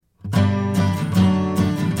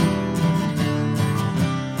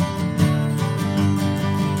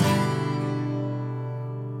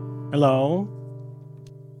Hello.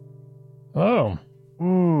 Hello.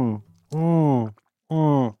 Mm, mm,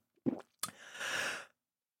 mm.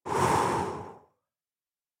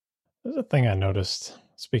 There's a thing I noticed,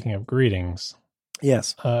 speaking of greetings.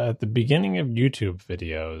 Yes. At the beginning of YouTube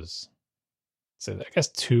videos, so I guess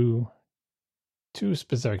two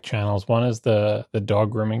specific channels. One is the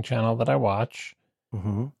dog grooming channel that I watch,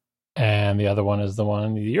 Mm-hmm. and the other one is the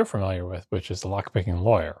one you're familiar with, which is the Lockpicking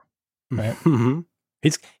Lawyer. Right? Mm-hmm.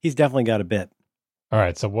 He's definitely got a bit. All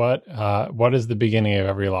right. So what is the beginning of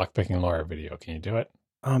every Lockpicking Lawyer video? Can you do it?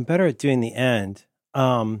 I'm better at doing the end.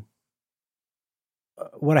 What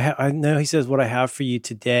I know he says, what I have for you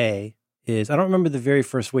today is, I don't remember the very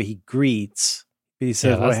first way he greets, but he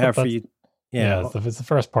says, what I have for you. Yeah, it's the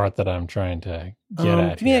first part that I'm trying to get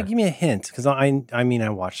at. Give me a hint, because I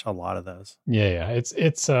watched a lot of those. Yeah.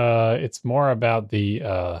 It's more about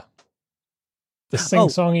the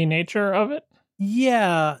sing-songy nature of it.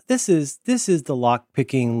 Yeah, this is the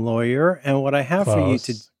Lockpicking Lawyer, and what I have for you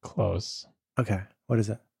to close. Okay, what is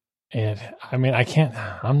it?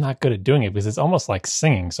 I'm not good at doing it because it's almost like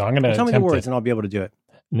singing. So I'm going to tell me the words, and I'll be able to do it.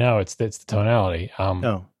 No, it's the tonality.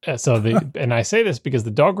 No. So and I say this because the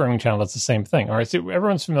dog grooming channel does the same thing. All right, so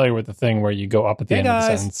everyone's familiar with the thing where you go up at the end of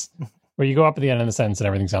the sentence, where you go up at the end of the sentence and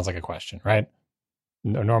everything sounds like a question, right?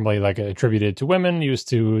 Normally, like attributed to women, used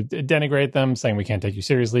to denigrate them, saying we can't take you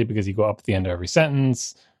seriously because you go up at the end of every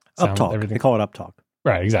sentence. Up talk. They call it up talk.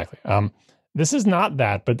 Right, exactly. This is not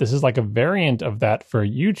that, but this is like a variant of that for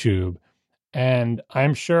YouTube. And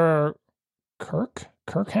I'm sure Kirk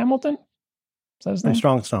Hamilton? Is that his name?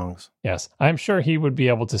 Strong Songs. Yes. I'm sure he would be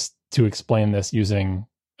able to explain this using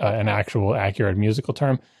an actual accurate musical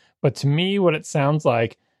term. But to me, what it sounds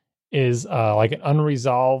like is like an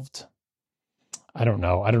unresolved, I don't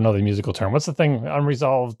know the musical term. What's the thing?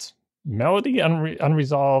 Unresolved melody?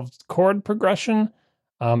 Unresolved chord progression?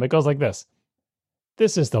 It goes like this.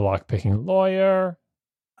 This is the Lockpicking Lawyer.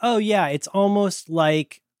 Oh, yeah. It's almost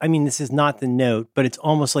like, this is not the note, but it's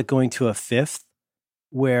almost like going to a fifth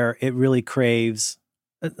where it really craves.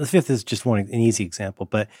 The fifth is just an easy example,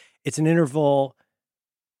 but it's an interval.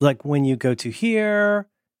 Like when you go to here,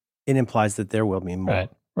 it implies that there will be more.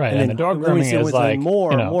 Right. And the dog grooming is like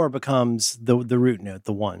more becomes the root note,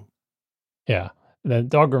 the one. Yeah. The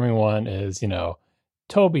dog grooming one is,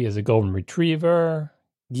 Toby is a golden retriever.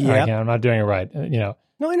 Yeah. I'm not doing it right. No,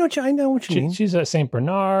 I know what you mean. She's a Saint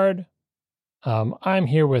Bernard. I'm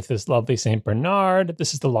here with this lovely Saint Bernard.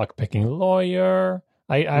 This is the Lockpicking Lawyer.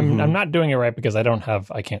 I'm not doing it right because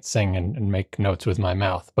I can't sing and make notes with my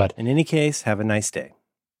mouth. But in any case, have a nice day.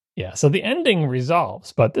 Yeah. So the ending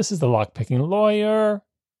resolves, but this is the Lockpicking Lawyer.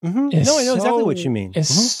 Mm-hmm. No, I know exactly what you mean. It's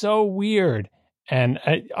so weird. And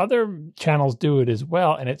other channels do it as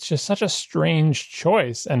well. And it's just such a strange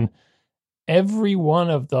choice. And every one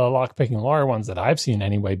of the Lockpicking Lawyer ones that I've seen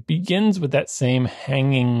anyway begins with that same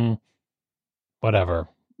hanging, whatever.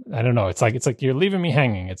 I don't know. It's like you're leaving me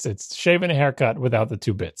hanging. It's shaving a haircut without the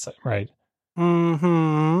two bits, right?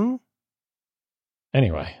 Mm-hmm.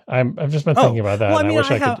 Anyway, I've just been thinking about that.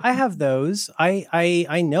 Well, I have those.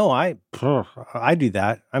 I know I do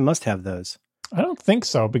that. I must have those. I don't think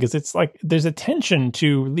so, because it's like there's a tension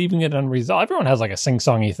to leaving it unresolved. Everyone has like a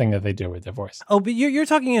sing-songy thing that they do with their voice. Oh, but you're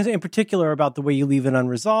talking in particular about the way you leave it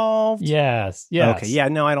unresolved. Yes. Okay. Yeah.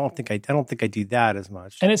 No, I don't think I do that as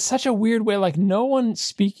much. And it's such a weird way. Like no one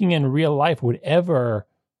speaking in real life would ever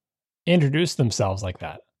introduce themselves like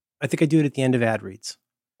that. I think I do it at the end of ad reads.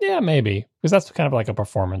 Yeah, maybe, because that's kind of like a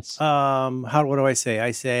performance. What do I say? I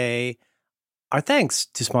say our thanks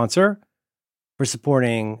to sponsor for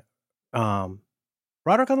supporting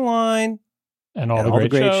Roderick on the Line and all the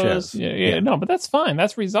great shows. Yeah. No, but that's fine.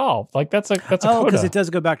 That's resolved. Like that's a coda. Because it does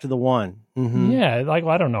go back to the one. Mm-hmm. Yeah, like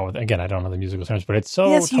I don't know. Again, I don't know the musical terms, but it's so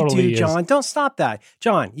yes, totally you do, John. Don't stop that,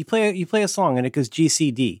 John. You play a song and it goes G C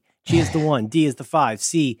D. G is the 1, D is the 5,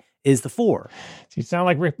 C is the 4. You sound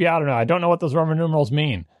like Rick Beato now. I don't know what those Roman numerals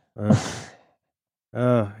mean.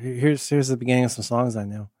 Here's the beginning of some songs I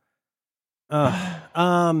know.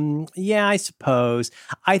 Yeah, I suppose.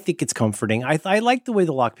 I think it's comforting. I like the way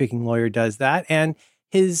the Lockpicking Lawyer does that, and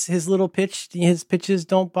his pitches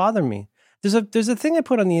don't bother me. There's a thing I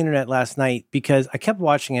put on the internet last night because I kept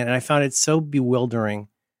watching it and I found it so bewildering.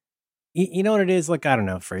 You know what it is? Like, I don't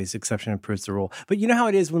know, phrase exception proves the rule. But you know how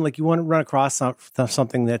it is when like you want to run across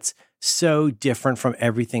something that's so different from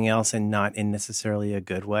everything else and not in necessarily a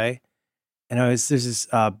good way. And there's this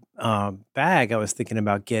bag I was thinking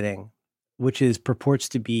about getting, which purports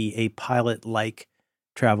to be a Pilot-like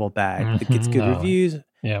travel bag that gets good reviews.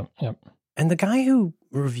 Yeah. And the guy who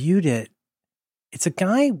reviewed it, it's a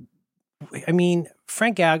guy,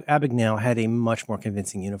 Frank Abagnale had a much more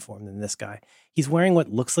convincing uniform than this guy. He's wearing what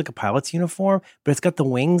looks like a pilot's uniform, but it's got the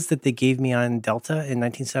wings that they gave me on Delta in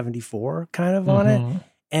 1974 kind of on it.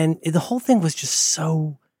 And the whole thing was just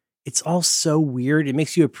so, it's all so weird. It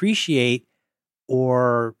makes you appreciate,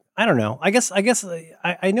 or I don't know. I guess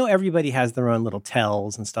I know everybody has their own little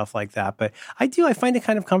tells and stuff like that, but I find it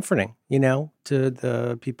kind of comforting, to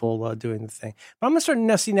the people doing the thing. But I'm going to start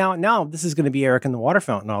to see now this is going to be Eric and the Water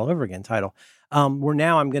Fountain all over again title. Where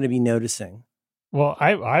now I'm going to be noticing. Well,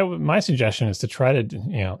 my suggestion is to try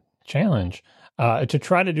to, challenge, to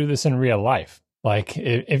try to do this in real life. Like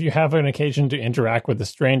if you have an occasion to interact with a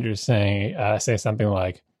stranger, say something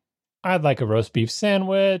like, "I'd like a roast beef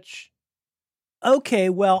sandwich." Okay,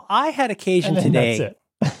 well, I had occasion today.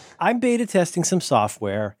 That's it. I'm beta testing some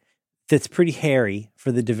software that's pretty hairy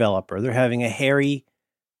for the developer. They're having a hairy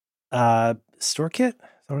store kit. Is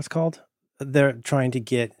that what it's called? They're trying to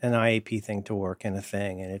get an IAP thing to work in a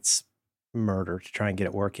thing, and it's murder to try and get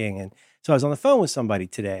it working. And so I was on the phone with somebody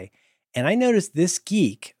today, and I noticed this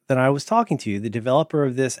geek that I was talking to, the developer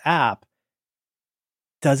of this app,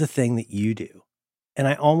 does a thing that you do. And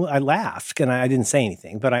I laughed, and I didn't say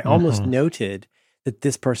anything, but I almost noted that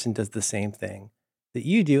this person does the same thing that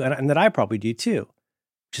you do, and that I probably do too.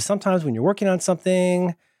 Which is sometimes when you're working on something,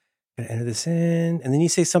 I'm gonna enter this in, and then you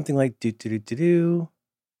say something like do do do do do,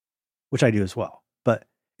 which I do as well. But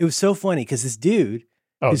it was so funny because this dude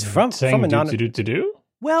is from a do.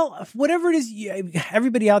 Well, whatever it is,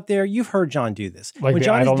 everybody out there, you've heard John do this. Like when the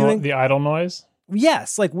John idle, is doing the idle noise.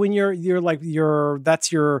 Yes, like when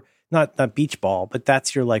that's your not beach ball, but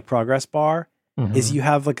that's your like progress bar. Is you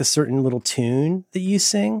have like a certain little tune that you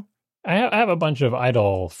sing. I have a bunch of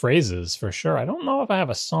idle phrases for sure. I don't know if I have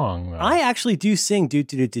a song, though. I actually do sing do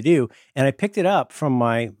do do do do, and I picked it up from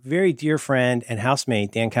my very dear friend and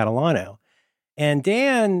housemate Dan Catalano. And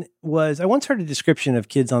Dan I once heard a description of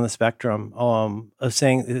kids on the spectrum of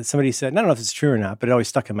saying, somebody said, I don't know if it's true or not, but it always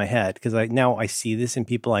stuck in my head because now I see this in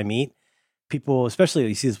people I meet. People, especially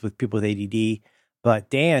you see this with people with ADD. But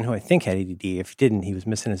Dan, who I think had ADD, if he didn't, he was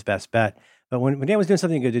missing his best bet. But when Dan was doing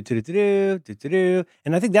something, he'd go do,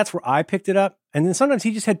 and I think that's where I picked it up. And then sometimes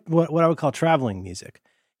he just had what I would call traveling music.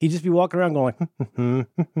 He'd just be walking around going like,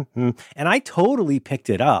 and I totally picked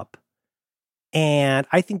it up. And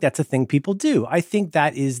I think that's a thing people do. I think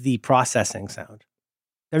that is the processing sound.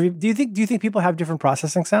 Do you think people have different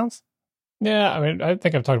processing sounds? Yeah, I mean, I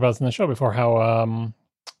think I've talked about this in the show before. How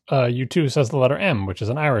U2 says the letter M, which is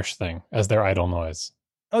an Irish thing, as their idle noise.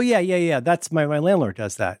 Oh yeah. That's my landlord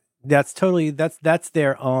does that. That's totally that's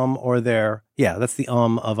their or their that's the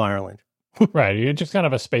of Ireland. Right, you're just kind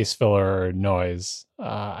of a space filler noise. If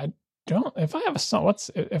I have a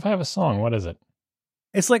song, what is it?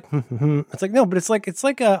 It's like no, but it's like a.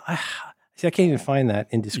 See, I can't even find that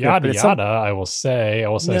in description. Yada yada. I will say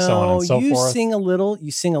no, so on and so forth. You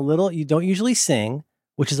sing a little. You don't usually sing,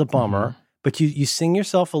 which is a bummer. But you sing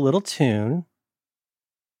yourself a little tune.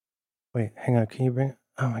 Wait, hang on. Can you bring?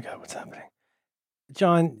 Oh my God, what's happening,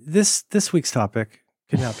 John? This week's topic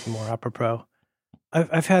could not be more apropos.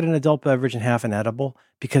 I've had an adult beverage and half an edible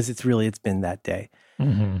because it's been that day.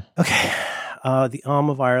 Okay. The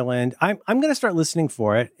of Ireland. I'm going to start listening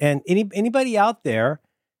for it. And anybody out there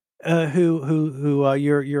who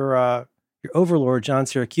your overlord John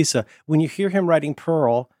Siracusa, when you hear him writing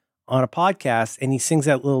Pearl on a podcast and he sings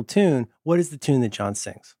that little tune, what is the tune that John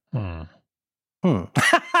sings?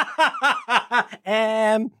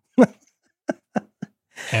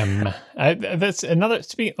 That's another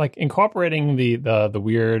like incorporating the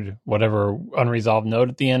weird whatever unresolved note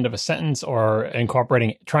at the end of a sentence, or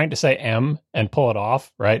trying to say M and pull it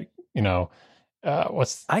off, right? I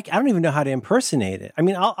don't even know how to impersonate it. I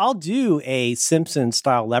mean, I'll do a Simpson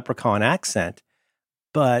style leprechaun accent,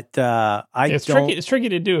 but it's tricky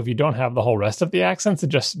to do if you don't have the whole rest of the accents. To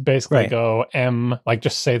just basically go M, like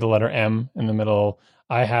just say the letter M in the middle.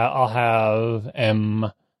 I'll have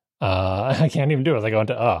M. I can't even do it. I go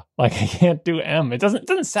into like I can't do M. It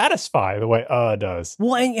doesn't satisfy the way does.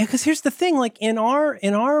 Well, because here's the thing: like in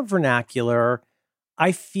our vernacular,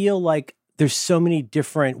 I feel like there's so many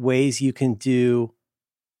different ways you can do.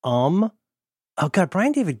 Oh God,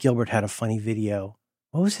 Brian David Gilbert had a funny video.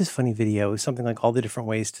 What was his funny video? It was something like all the different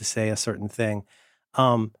ways to say a certain thing.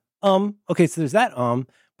 Okay, so there's that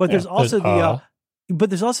but there's also but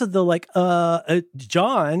there's also the like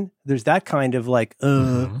John, there's that kind of like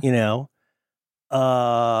I'm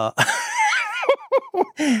not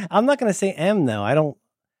going to say M though. I don't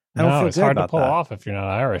feel it's good hard about to pull that. off if you're not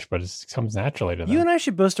Irish, but it comes naturally to them. You and I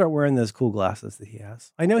should both start wearing those cool glasses that he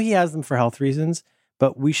has. I know he has them for health reasons,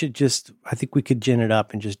 But I think we could gin it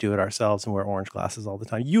up and just do it ourselves and wear orange glasses all the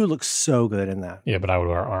time. You look so good in that. Yeah, but I would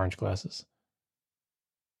wear orange glasses.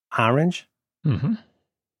 Orange? Mm-hmm.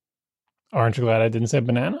 Aren't you glad I didn't say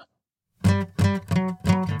banana?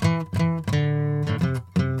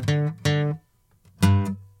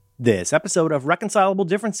 This episode of Reconcilable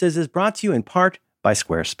Differences is brought to you in part by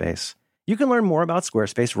Squarespace. You can learn more about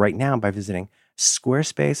Squarespace right now by visiting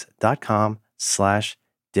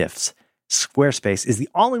squarespace.com/diffs. Squarespace is the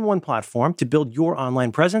all-in-one platform to build your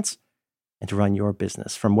online presence and to run your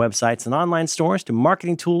business. From websites and online stores to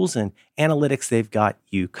marketing tools and analytics, they've got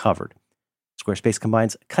you covered. Squarespace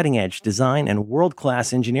combines cutting-edge design and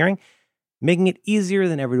world-class engineering, making it easier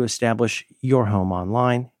than ever to establish your home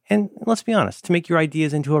online. And let's be honest, to make your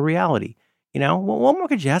ideas into a reality. You know, what more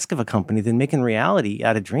could you ask of a company than making reality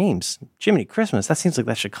out of dreams? Jiminy Christmas, that seems like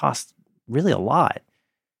that should cost really a lot.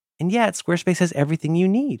 And yet, Squarespace has everything you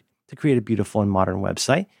need to create a beautiful and modern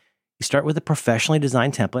website. You start with a professionally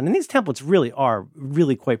designed template, and these templates really are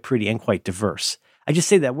quite pretty and quite diverse. I just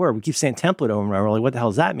say that word. We keep saying template over and over. Like, what the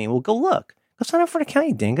hell does that mean? Well, go look. Go sign up for an account,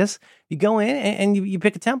 you dingus. You go in and you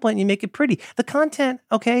pick a template and you make it pretty. The content,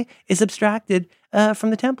 okay, is abstracted from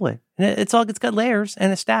the template. And it's got layers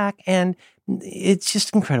and a stack, and it's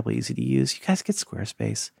just incredibly easy to use. You guys get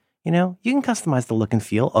Squarespace. You know, you can customize the look and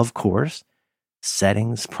feel, of course,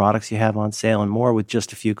 settings, products you have on sale, and more with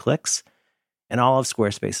just a few clicks. And all of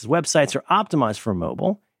Squarespace's websites are optimized for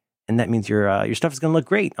mobile, and that means your stuff is going to look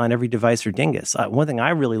great on every device or dingus. One thing I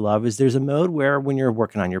really love is there's a mode where when you're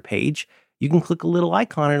working on your page, you can click a little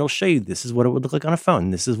icon and it'll show you this is what it would look like on a phone.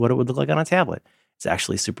 This is what it would look like on a tablet. It's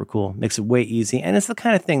actually super cool. Makes it way easy. And it's the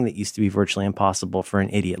kind of thing that used to be virtually impossible for an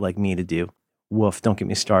idiot like me to do. Woof, don't get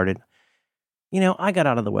me started. You know, I got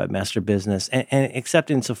out of the webmaster business, and except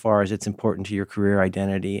insofar as it's important to your career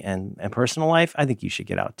identity and personal life, I think you should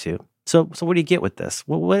get out too. So what do you get with this?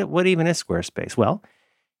 What even is Squarespace? Well,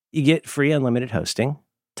 you get free unlimited hosting,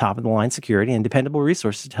 top-of-the-line security, and dependable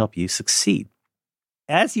resources to help you succeed.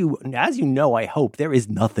 As you know, I hope there is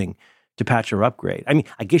nothing to patch or upgrade. I mean,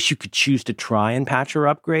 I guess you could choose to try and patch or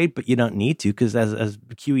upgrade, but you don't need to because as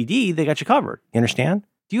QED, they got you covered. You understand?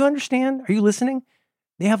 Do you understand? Are you listening?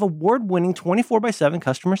 They have award-winning 24/7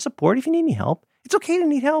 customer support if you need any help. It's okay to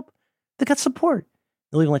need help. They got support.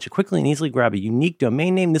 They'll even let you quickly and easily grab a unique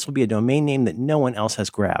domain name. This will be a domain name that no one else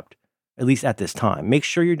has grabbed, at least at this time. Make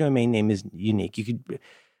sure your domain name is unique. You could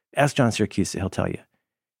ask John Syracuse, he'll tell you.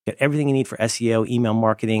 Get everything you need for SEO, email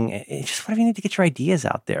marketing, and just whatever you need to get your ideas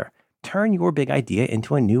out there. Turn your big idea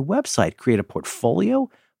into a new website. Create a portfolio,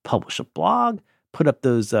 publish a blog, put up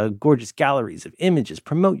those gorgeous galleries of images,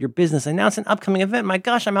 promote your business, announce an upcoming event. My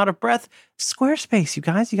gosh, I'm out of breath. Squarespace, you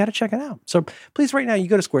guys, you got to check it out. So please, right now, you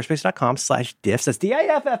go to squarespace.com/diffs. That's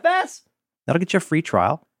DIFFS. That'll get you a free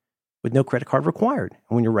trial with no credit card required.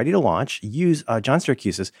 And when you're ready to launch, use John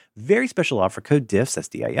Syracuse's very special offer code DIFFS, that's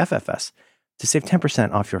DIFFS, to save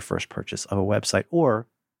 10% off your first purchase of a website or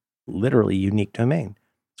literally unique domain.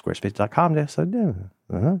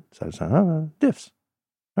 Squarespace.com/diffs.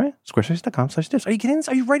 All right, squarespace.com/diffs. Are you kidding this?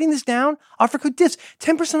 Are you writing this down? Offer code diffs,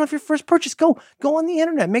 10% off your first purchase. Go on the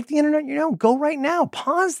internet. Make the internet your own. Go right now.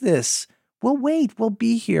 Pause this. We'll wait. We'll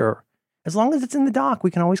be here. As long as it's in the doc,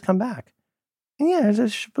 we can always come back. And yeah,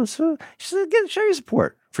 show your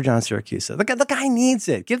support for John Syracuse. The guy needs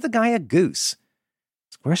it. Give the guy a goose.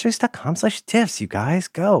 Squarespace.com/diffs, you guys.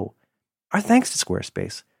 Go. Our thanks to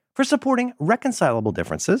Squarespace for supporting Reconcilable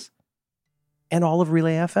Differences and all of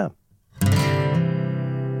Relay FM.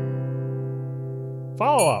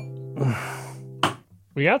 Follow up.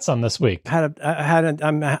 We got some this week. I'm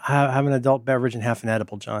having an adult beverage and half an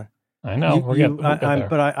edible, John. I know. We'll get there.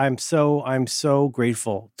 But I'm so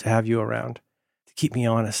grateful to have you around to keep me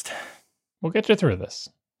honest. We'll get you through this.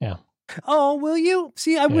 Yeah. Oh, will you?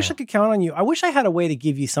 See, I wish I could count on you. I wish I had a way to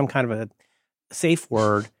give you some kind of a safe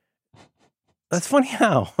word. That's funny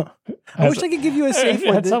how. I wish I could give you a safe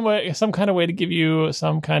word. Some kind of way to give you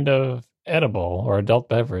some kind of edible or adult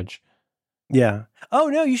beverage. Yeah. Oh,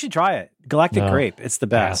 no, you should try it. Galactic Grape. It's the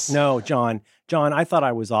best. Yes. No, John, I thought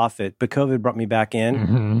I was off it, but COVID brought me back in.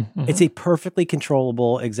 Mm-hmm. It's a perfectly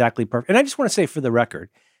controllable, exactly perfect. And I just want to say for the record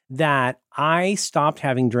that I stopped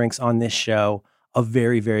having drinks on this show a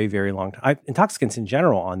very, very, very long time. Intoxicants in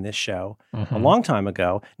general on this show a long time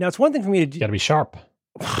ago. Now, it's one thing for me to do. You got to be sharp.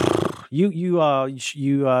 You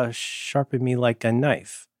sharpen me like a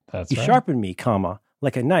knife. That's right. You sharpen me,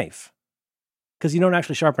 like a knife. Because you don't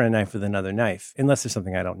actually sharpen a knife with another knife, unless there's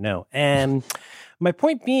something I don't know. And my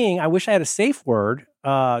point being, I wish I had a safe word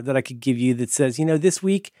that I could give you that says, this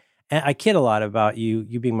week, And I kid a lot about you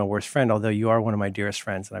being my worst friend, although you are one of my dearest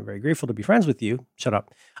friends, and I'm very grateful to be friends with you. Shut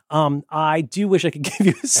up. I do wish I could give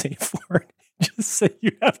you a safe word. Just say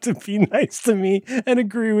you have to be nice to me and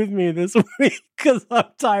agree with me this week because I'm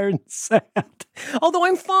tired and sad. Although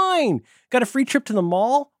I'm fine. Got a free trip to the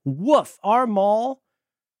mall. Woof. Our mall.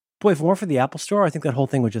 Boy, if it weren't for the Apple Store, I think that whole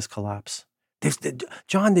thing would just collapse.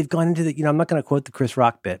 John, they've gone into I'm not going to quote the Chris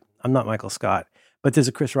Rock bit. I'm not Michael Scott. But there's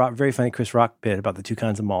a very funny Chris Rock bit about the two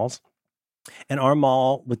kinds of malls. And our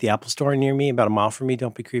mall with the Apple Store near me, about a mile from me,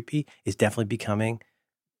 don't be creepy, is definitely becoming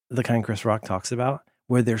the kind Chris Rock talks about,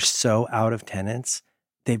 where they're so out of tenants.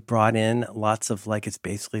 They've brought in lots of it's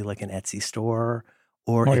basically like an Etsy store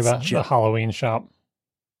or what about the Halloween shop?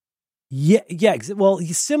 Yeah. Well,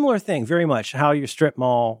 similar thing, very much how your strip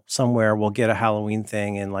mall somewhere will get a Halloween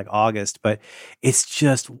thing in August. But it's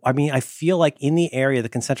just, I feel like in the area, the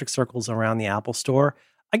concentric circles around the Apple Store,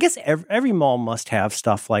 I guess every mall must have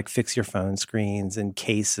stuff like fix your phone screens and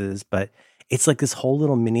cases, but it's like this whole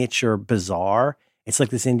little miniature bazaar. It's like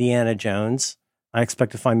this Indiana Jones. I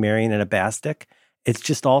expect to find Marion in a bastic. It's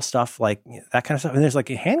just all stuff like that kind of stuff. And there's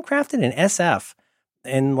handcrafted and SF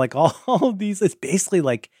and all of these. It's basically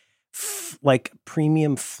like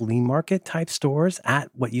premium flea market type stores at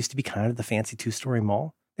what used to be kind of the fancy 2-story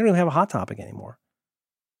mall. They don't even have a Hot Topic anymore.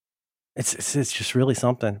 It's just really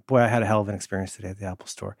something. Boy, I had a hell of an experience today at the Apple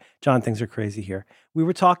Store. John, things are crazy here. We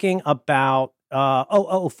were talking about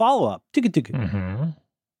follow-up. Mm-hmm.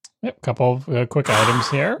 Yep, couple of quick items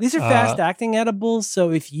here. These are fast-acting edibles,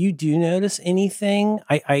 so if you do notice anything,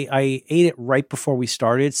 I ate it right before we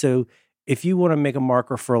started, so if you want to make a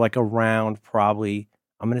marker for around probably,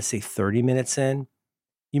 I'm going to say 30 minutes in,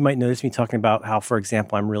 you might notice me talking about how, for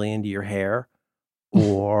example, I'm really into your hair,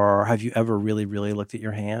 or have you ever really, really looked at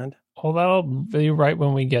your hand? Well, that'll be right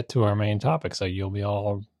when we get to our main topic, so you'll be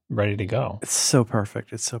all ready to go. It's so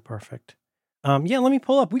perfect. Let me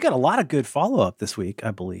pull up. We got a lot of good follow-up this week,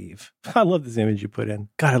 I believe. I love this image you put in.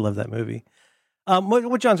 God, I love that movie.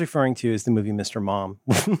 What John's referring to is the movie Mr. Mom,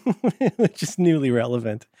 which is newly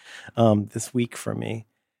relevant this week for me.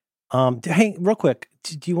 Hey, real quick,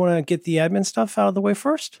 do you want to get the admin stuff out of the way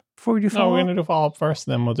first before we do follow-up? No, we're going to do follow-up first,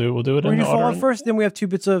 then we'll do it in the order. Follow-up first, then we have 2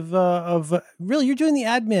 bits of really, you're doing the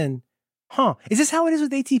admin. Huh. Is this how it is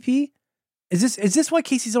with ATP? Is this why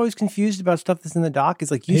Casey's always confused about stuff that's in the doc?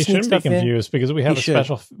 Is you he shouldn't be confused because we have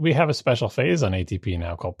a special phase on ATP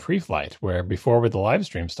now called pre-flight, where before the live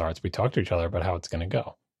stream starts, we talk to each other about how it's going to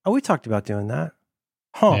go. Oh, we talked about doing that.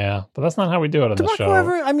 Huh. Yeah, but that's not how we do it on the show.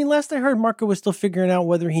 Last I heard, Marco was still figuring out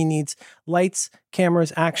whether he needs lights,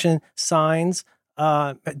 cameras, action, signs.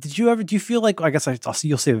 Do you feel like, I guess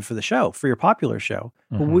you'll save it for the show, for your popular show.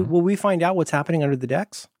 Mm-hmm. Will we find out what's happening under the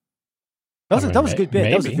decks? That was a good bit. Maybe.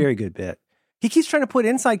 That was a very good bit. He keeps trying to put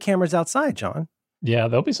inside cameras outside, John. Yeah,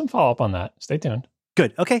 there'll be some follow-up on that. Stay tuned.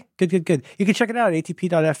 Good. Okay. Good. You can check it out at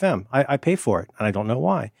atp.fm. I pay for it, and I don't know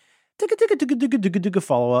why.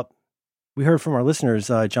 Follow-up. We heard from our listeners,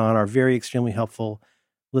 John, our very extremely helpful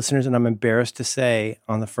listeners, and I'm embarrassed to say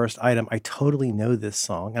on the first item, I totally know this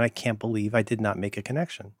song, and I can't believe I did not make a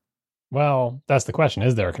connection. Well, that's the question.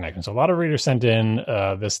 Is there a connection? So a lot of readers sent in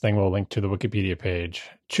this thing. We'll link to the Wikipedia page.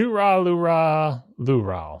 Chura lura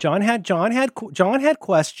lura. John had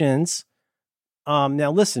questions.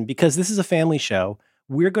 Now listen, because this is a family show,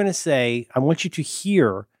 we're going to say, I want you to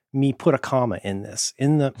hear me put a comma in this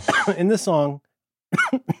in the song.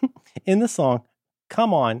 In the song,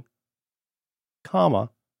 come on, comma,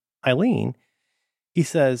 Eileen. He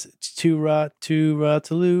says, Tura,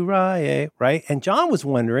 Tulura, right? And John was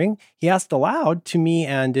wondering, he asked aloud to me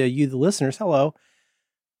and you, the listeners, hello,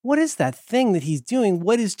 what is that thing that he's doing?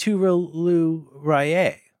 What is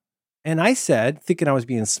Tulura? And I said, thinking I was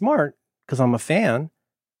being smart, because I'm a fan,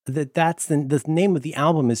 that's the name of the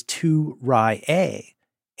album is Tura.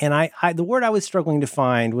 And I the word I was struggling to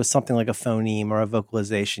find was something like a phoneme or a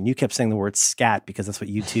vocalization. You kept saying the word scat because that's what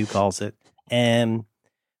U2 calls it. And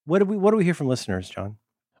what do we hear from listeners, John?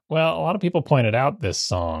 Well, a lot of people pointed out this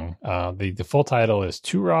song. The full title is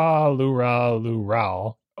Tura Lura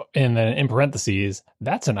Lural, and then in parentheses,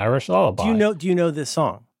 that's an Irish lullaby. Do you know this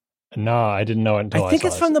song? No, I didn't know it until I think saw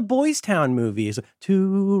it's from the Boys Town movie. It's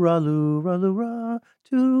Tura Lura Lura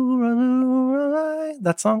Tura Lura.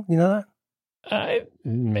 That song, you know that?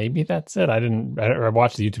 Maybe that's it. I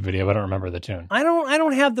watched the YouTube video, but I don't remember the tune. I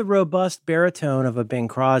don't have the robust baritone of a Bing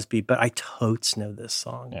Crosby, but I totes know this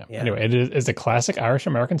song. Yeah. Anyway, it is a classic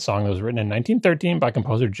Irish-American song that was written in 1913 by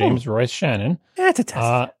composer James Royce Shannon. That's a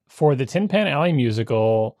test. For the Tin Pan Alley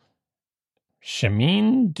musical,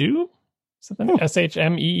 Shemeen Du? Something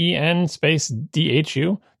SHMEEN space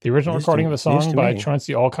DHU. The original recording of the song by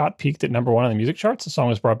Chauncey Olcott peaked at number 1 on the music charts. The song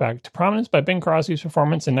was brought back to prominence by Bing Crosby's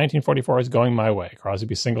performance in 1944's Going My Way.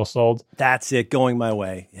 Crosby's single sold. That's it, Going My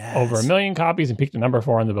Way. Yes. Over 1 million copies and peaked at number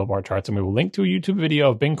 4 on the Billboard charts. And we will link to a YouTube video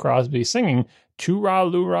of Bing Crosby singing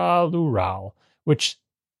Tooralooralooral, which,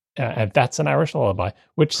 and that's an Irish lullaby,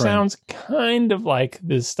 which sounds kind of like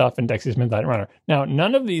this stuff in Dexy's Midnight Runner. Now,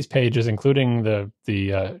 none of these pages, including the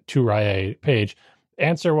Touraye page,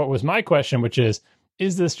 answer what was my question, which is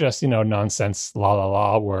this just, nonsense la la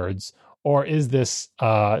la words, or is this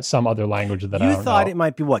some other language that I don't know? You thought it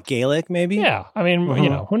might be what, Gaelic maybe? Yeah. I mean,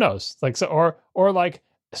 who knows? Like, so, or like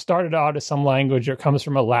started out as some language or comes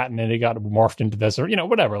from a Latin and it got morphed into this, or,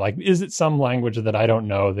 whatever. Like, is it some language that I don't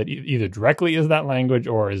know that either directly is that language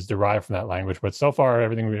or is derived from that language? But so far,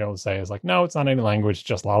 everything we've been able to say is like, no, it's not any language,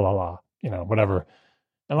 just la la la, whatever.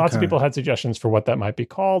 And lots of people had suggestions for what that might be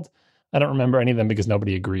called. I don't remember any of them because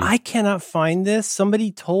nobody agreed. I cannot find this.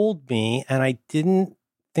 Somebody told me, and I didn't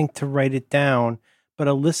think to write it down, but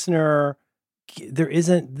a listener,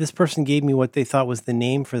 this person gave me what they thought was the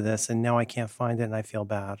name for this, and now I can't find it, and I feel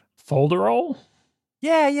bad. Folderol?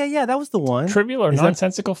 Yeah, that was the one. Trivial or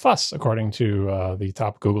nonsensical fuss, according to the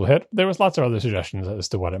top Google hit. There was lots of other suggestions as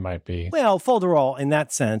to what it might be. Well, folderol in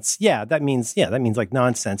that sense, that means like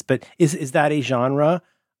nonsense. But is that a genre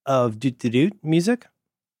of doot music?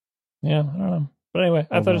 Yeah, I don't know. But anyway,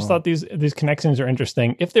 I just thought these connections are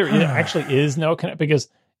interesting. If there actually is no connection, because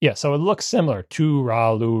so it looks similar.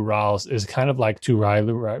 Tooraloorals is kind of like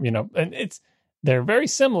Tooraloorals, and they're very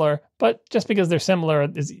similar, but just because they're similar,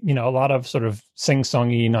 is a lot of sort of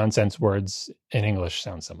sing-songy nonsense words in English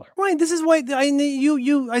sound similar. Right. This is why I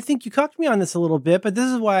think you cucked me on this a little bit, but this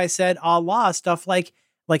is why I said Allah stuff like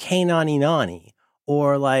hey nani nani,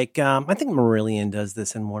 or like I think Marillion does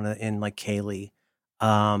this in like Kaylee.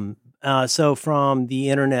 So from the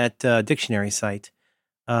Internet Dictionary site,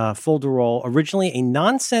 folderol, originally a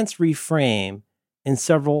nonsense refrain in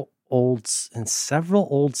several old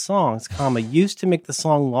songs, used to make the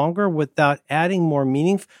song longer without adding more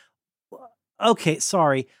meaning. Okay,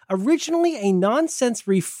 sorry. Originally a nonsense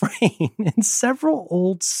refrain in several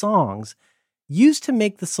old songs, used to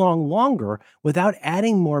make the song longer without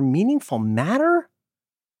adding more meaningful matter.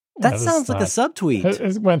 That sounds like a subtweet.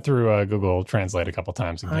 It went through Google Translate a couple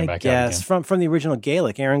times and came back out again. From the original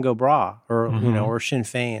Gaelic, Aaron Go Bra, or or Sinn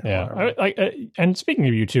Féin. Yeah, and speaking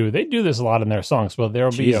of U2, they do this a lot in their songs. Well,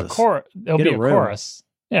 there'll be a chorus.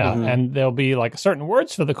 Yeah, and there'll be like certain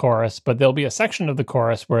words for the chorus, but there'll be a section of the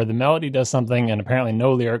chorus where the melody does something, and apparently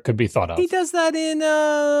no lyric could be thought of. He does that in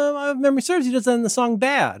memory serves. He does that in the song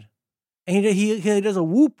 "Bad," and he does a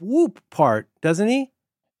whoop whoop part, doesn't he?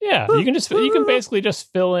 Yeah, you can basically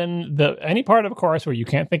just fill in any part of a chorus where you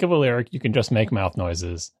can't think of a lyric. You can just make mouth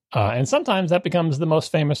noises, and sometimes that becomes the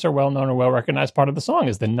most famous or well-known or well-recognized part of the song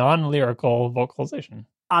is the non-lyrical vocalization.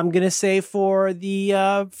 I'm gonna say for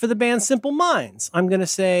the band Simple Minds, I'm gonna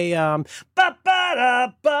say from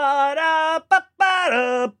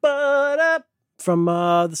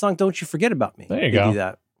the song "Don't You Forget About Me." There you go. Do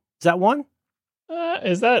that. Is that one?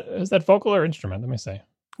 Is that vocal or instrument? Let me say.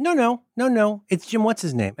 No. It's Jim What's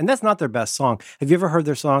His Name, and that's not their best song. Have you ever heard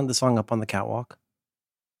the song "Up on the Catwalk"?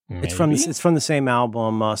 Maybe. It's from the same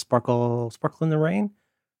album, Sparkle in the Rain.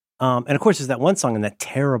 And of course, there's that one song in that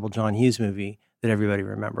terrible John Hughes movie that everybody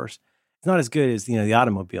remembers. It's not as good as the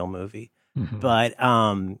automobile movie, but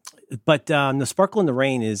the Sparkle in the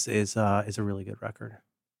Rain is a really good record.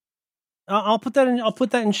 I'll put that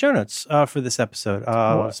in show notes for this episode.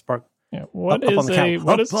 Yeah, what is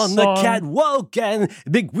on the catwalk, and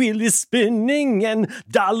big wheel is spinning, and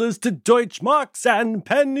dollars to Deutschmarks and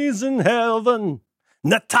pennies in heaven.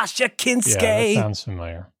 Natasha Kinski. Yeah, that sounds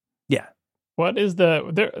familiar. Yeah. What is there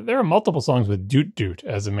are multiple songs with doot doot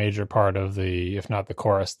as a major part of the, if not the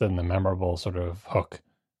chorus, then the memorable sort of hook.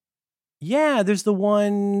 Yeah, there's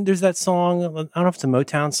that song, I don't know if it's a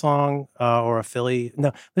Motown song or a Philly.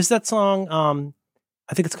 No, there's that song,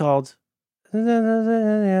 I think it's called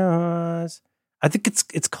I think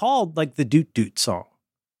it's called like the Doot Doot song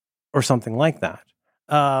or something like that.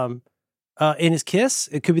 In His Kiss,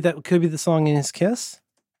 it could be the song In His Kiss.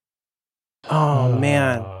 Oh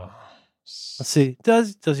man. Let's see.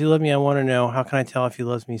 Does he love me? I want to know. How can I tell if he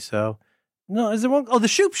loves me so? No, is there one? Oh, the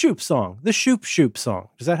Shoop Shoop song. The Shoop Shoop song.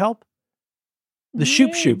 Does that help? The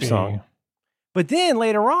Shoop Shoop song. But then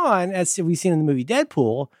later on, as we've seen in the movie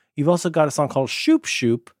Deadpool, you've also got a song called Shoop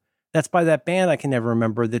Shoop. That's by that band I can never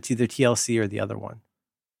remember. That's either TLC or the other one.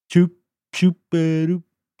 Shoop, shoop, ba-doop,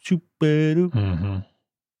 shoop, ba-doop. Mm-hmm.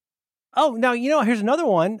 Oh, now, here's another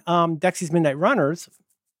one. Dexy's Midnight Runners,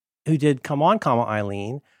 who did Come On,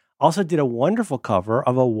 Eileen, also did a wonderful cover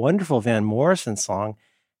of a wonderful Van Morrison song.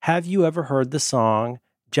 Have you ever heard the song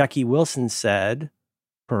Jackie Wilson said,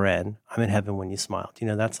 "I'm in heaven when you smile"? Do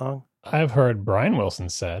you know that song? I've heard Brian Wilson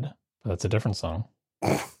said, but that's a different song.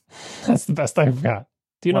 That's the best I've got.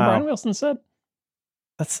 Do you know Brian Wilson said?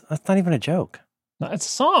 That's not even a joke. No, it's a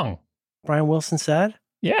song. Brian Wilson said?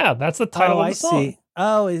 Yeah, that's the title of the song. I see.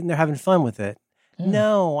 Oh, and they're having fun with it. Yeah.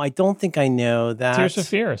 No, I don't think I know that. Tears for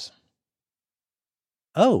Fears.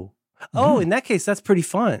 Oh, in that case, that's pretty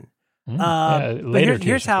fun. Later,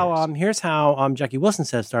 here's how Jackie Wilson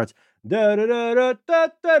says starts. And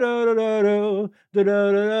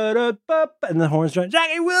the horns drum.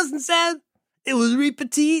 Jackie Wilson said it was Reed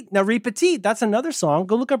Petit. Now Reed Petit, that's another song.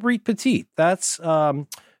 Go look up Reed Petit. That's who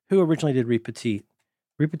originally did Reed Petit.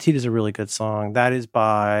 Reed Petit is a really good song. That is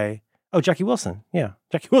by Jackie Wilson. Yeah,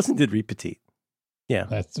 Jackie Wilson did Reed Petit. Yeah,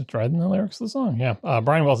 that's right in the lyrics of the song. Yeah,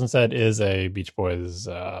 Brian Wilson said is a Beach Boys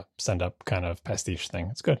send up kind of pastiche thing.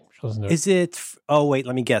 It's good. Listen to it. Is it? Oh wait,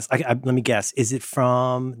 let me guess. Let me guess. Is it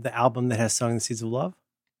from the album that has "Sowing the Seeds of Love"?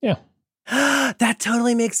 Yeah, that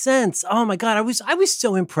totally makes sense. Oh my god, I was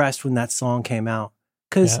so impressed when that song came out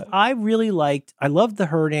because I loved The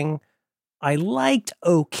Hurting. I liked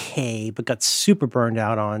 "Okay," but got super burned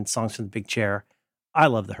out on Songs from the Big Chair. I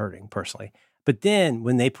love The Hurting personally. But then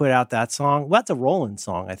when they put out that song, that's a Roland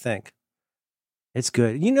song, I think. It's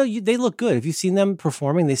good. They look good. Have you seen them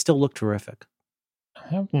performing? They still look terrific. I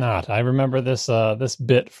have not. I remember this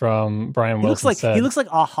bit from Brian Wilson. He looks like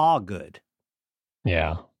Aha good.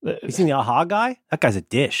 Yeah. You seen the Aha guy? That guy's a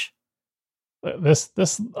dish. This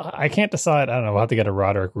I can't decide. I don't know. We'll have to get a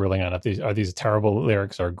Roderick ruling on if are these terrible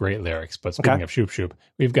lyrics or great lyrics. But speaking of Shoop Shoop,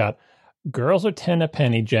 we've got girls are 10 a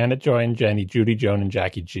penny, Janet, Joy, and Jenny, Judy, Joan, and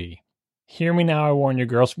Jackie G. Hear me now, I warn you,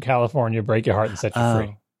 girls from California, break your heart and set you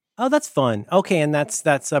free. Oh, that's fun. Okay, and that's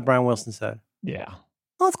Brian Wilson said. Yeah.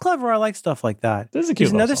 Well, it's clever. I like stuff like that. This is a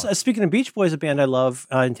cute another song. Speaking of Beach Boys, a band I love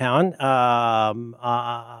in town. I'm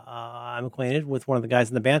acquainted with one of the guys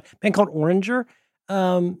in the band. A band called Oranger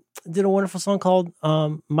did a wonderful song called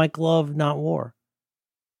 "Make Love, Not War,"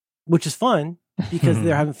 which is fun because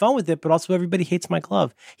they're having fun with it, but also everybody hates Mike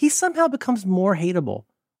Love. He somehow becomes more hateable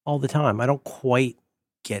all the time. I don't quite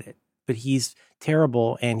get it. But he's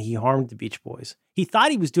terrible, and he harmed the Beach Boys. He thought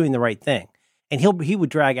he was doing the right thing, and he would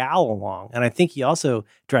drag Al along, and I think he also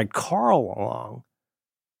dragged Carl along.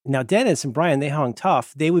 Now, Dennis and Brian, they hung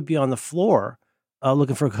tough. They would be on the floor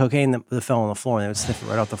looking for cocaine that fell on the floor, and they would sniff it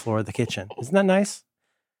right off the floor of the kitchen. Isn't that nice?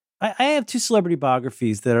 I have 2 celebrity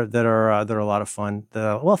biographies that are a lot of fun.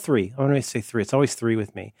 3. I'm going to say 3. It's always 3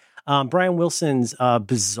 with me. Brian Wilson's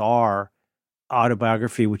bizarre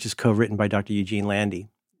autobiography, which is co-written by Dr. Eugene Landy.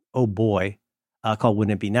 Oh boy, called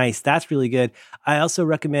Wouldn't It Be Nice? That's really good. I also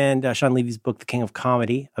recommend Sean Levy's book, The King of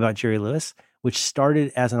Comedy, about Jerry Lewis, which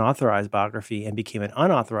started as an authorized biography and became an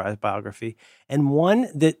unauthorized biography. And one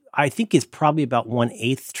that I think is probably about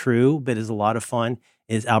 1/8 true, but is a lot of fun,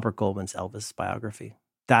 is Albert Goldman's Elvis biography.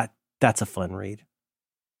 That's a fun read.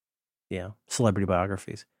 Yeah, celebrity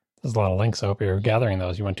biographies. There's a lot of links. I hope you're gathering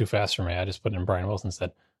those. You went too fast for me. I just put in Brian Wilson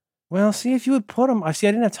said. Well, see, if you would put them, I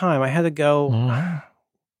didn't have time. I had to go...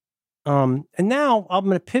 And now I'm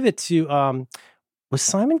going to pivot to, was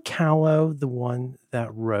Simon Callow the one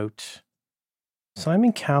that wrote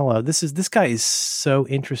Simon Callow? This guy is so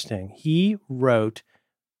interesting. He wrote,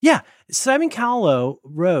 Simon Callow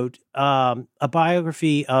wrote, a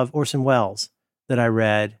biography of Orson Welles that I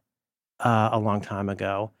read, a long time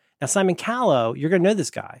ago. Now, Simon Callow, you're going to know this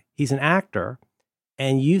guy. He's an actor,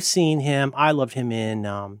 and you've seen him. I loved him in,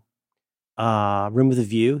 Room with a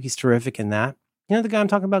View. He's terrific in that. You know the guy I'm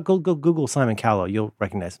talking about? Go Google Simon Callow. You'll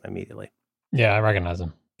recognize him immediately. Yeah, I recognize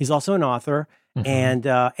him. He's also an author, and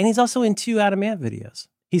he's also in 2 Adam Ant videos.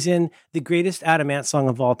 He's in the greatest Adam Ant song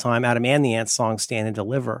of all time, Adam and the Ants song, Stand and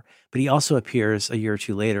Deliver. But he also appears a year or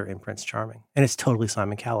 2 later in Prince Charming, and it's totally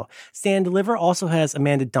Simon Callow. Stand and Deliver also has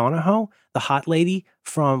Amanda Donahoe, the hot lady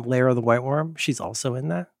from Lair of the White Worm. She's also in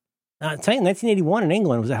that. I'll tell you, 1981 in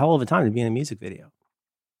England was a hell of a time to be in a music video.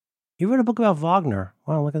 He wrote a book about Wagner.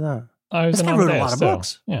 Wow, look at that. This guy wrote a lot of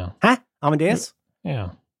books. Yeah. Huh? Amadeus? Yeah.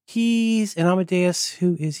 He's an Amadeus.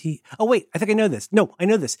 Who is he? Oh, wait. I think I know this. No, I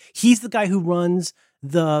know this. He's the guy who runs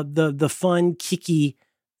the fun, kicky,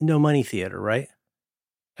 no money theater, right?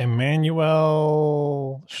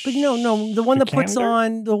 Emmanuel. But no. The one that puts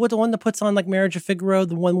on the one that puts on like Marriage of Figaro,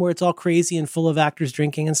 the one where it's all crazy and full of actors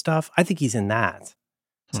drinking and stuff. I think he's in that.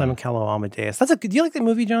 Simon Callow, Amadeus. Do you like that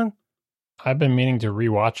movie, John? I've been meaning to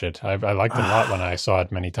rewatch it. I liked it a lot when I saw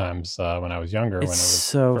it many times when I was younger. When it was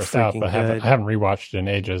so first out, but good. I haven't rewatched it in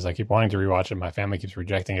ages. I keep wanting to rewatch it. My family keeps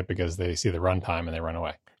rejecting it because they see the runtime and they run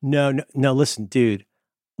away. No. Listen, dude.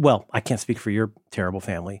 Well, I can't speak for your terrible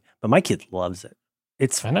family, but my kid loves it.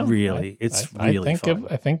 It's I know. really fun.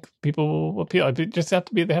 I think people will appeal. They just have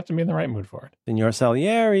to be. They have to be in the right mood for it. Signor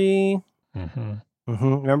Salieri. Mm-hmm.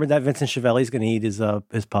 Mm-hmm. Remember that Vincent Chiavelli's going to eat his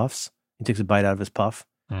puffs. He takes a bite out of his puff,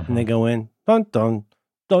 and they go in. Dun dun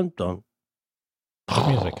dun dun.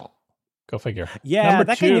 Music. Go figure. Yeah, number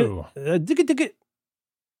that 2. Dig.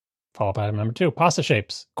 Follow-up item number 2. Pasta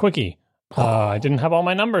shapes. Quickie. I didn't have all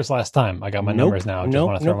my numbers last time. I got my numbers now. Just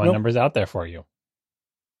want to throw my numbers out there for you.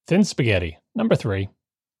 Thin spaghetti. Number 3.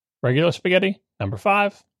 Regular spaghetti. Number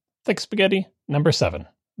 5. Thick spaghetti. Number 7.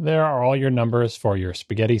 There are all your numbers for your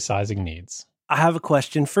spaghetti sizing needs. I have a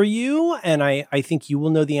question for you, and I think you will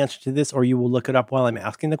know the answer to this, or you will look it up while I'm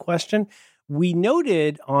asking the question. We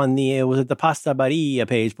noted on it was at the Pasta Baria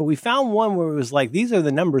page, but we found one where it was like, these are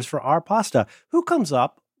the numbers for our pasta. Who comes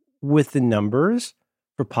up with the numbers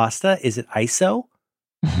for pasta? Is it ISO?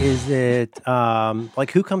 Is it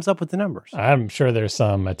who comes up with the numbers? I'm sure there's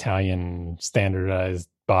some Italian standardized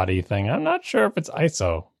body thing. I'm not sure if it's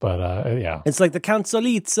ISO, but yeah. It's like the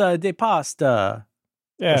Consolizza de Pasta.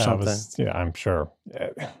 Yeah, I'm sure.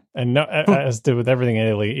 And no, as to with everything in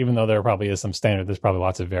Italy, even though there probably is some standard, there's probably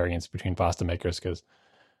lots of variance between pasta makers because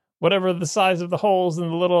whatever the size of the holes in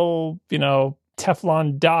the little,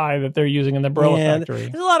 Teflon die that they're using in the Barilla factory.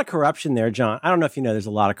 There's a lot of corruption there, John. I don't know if you know, there's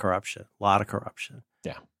a lot of corruption.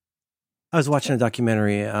 Yeah. I was watching a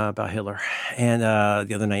documentary about Hitler and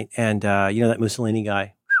the other night, and that Mussolini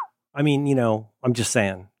guy. I mean, I'm just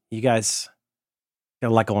saying, you guys got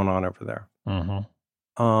a lot going on over there. Mm-hmm.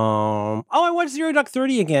 I watched Zero Dark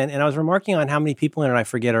 30 again, and I was remarking on how many people in it I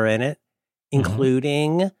forget are in it,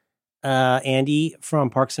 including Andy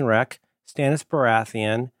from Parks and Rec, Stannis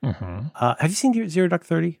Baratheon. Mm-hmm. Have you seen Zero Dark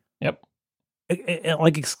 30? Yep.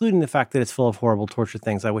 Excluding the fact that it's full of horrible torture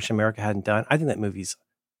things I wish America hadn't done, I think that movie's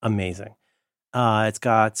amazing. It's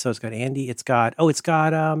got Andy. It's got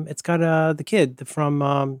the kid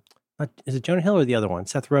from is it Jonah Hill or the other one?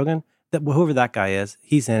 Seth Rogen. Whoever that guy is,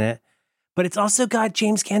 he's in it. But it's also got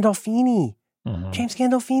James Gandolfini. Mm-hmm. James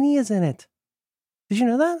Gandolfini is in it. Did you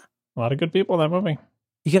know that? A lot of good people in that movie.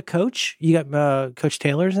 You got Coach. You got Coach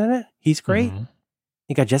Taylor's in it. He's great. Mm-hmm.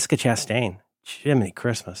 You got Jessica Chastain. Jiminy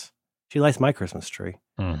Christmas. She lights my Christmas tree.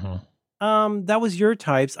 Mm-hmm. That was your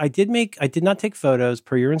types. I did not take photos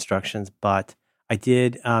per your instructions, but I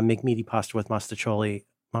did make meaty pasta with mostaccioli,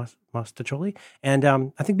 and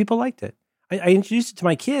I think people liked it. I introduced it to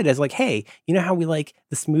my kid as like, hey, you know how we like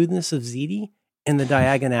the smoothness of ziti and the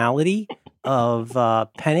diagonality of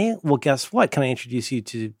penne? Well, guess what? Can I introduce you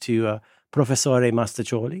to Professore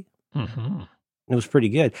Mostaccioli? Mm-hmm. It was pretty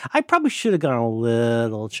good. I probably should have gone a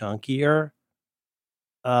little chunkier,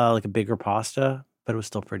 like a bigger pasta, but it was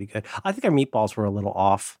still pretty good. I think our meatballs were a little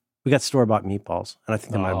off. We got store-bought meatballs, and I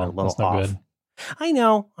think they might have been a little off. Good. I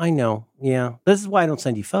know. Yeah. This is why I don't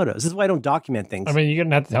send you photos. This is why I don't document things. I mean, you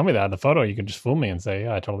didn't have to tell me that in the photo. You can just fool me and say,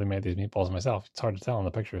 yeah, I totally made these meatballs myself. It's hard to tell in the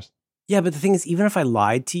pictures. Yeah, but the thing is, even if I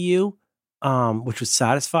lied to you, which would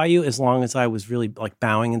satisfy you, as long as I was really like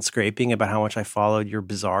bowing and scraping about how much I followed your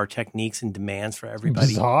bizarre techniques and demands for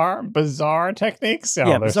everybody. Bizarre techniques? Oh,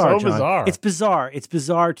 yeah, they're bizarre, so John. bizarre. It's bizarre. It's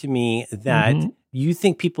bizarre to me that you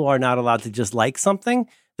think people are not allowed to just like something,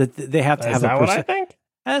 that they have to have Is that what I think?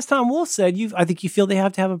 As Tom Wolfe said, I think you feel they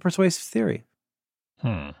have to have a persuasive theory.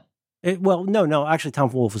 No. Actually,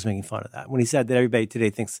 Tom Wolfe was making fun of that when he said that everybody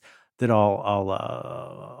today thinks that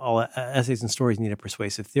all essays and stories need a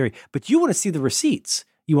persuasive theory. But you want to see the receipts.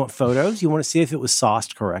 You want photos. You want to see if it was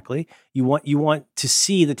sauced correctly. You want to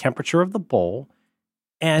see the temperature of the bowl,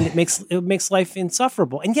 and it makes life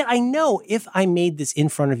insufferable. And yet, I know if I made this in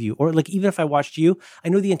front of you, or like even if I watched you, I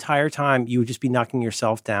know the entire time you would just be knocking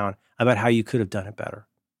yourself down about how you could have done it better.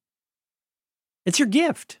 It's your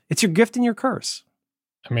gift. It's your gift and your curse.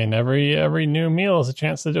 I mean, every new meal is a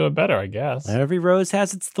chance to do it better, I guess. Every rose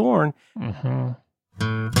has its thorn. Mm-hmm.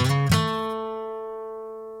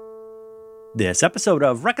 This episode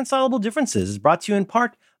of Reconcilable Differences is brought to you in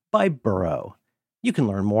part by Burrow. You can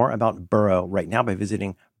learn more about Burrow right now by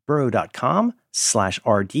visiting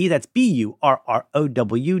burrow.com/RD. That's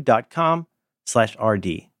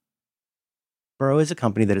BURROW.com/RD. Burrow is a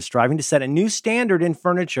company that is striving to set a new standard in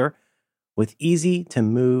furniture with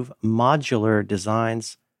easy-to-move modular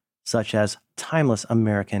designs such as timeless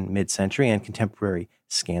American mid-century and contemporary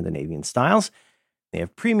Scandinavian styles. They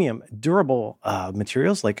have premium, durable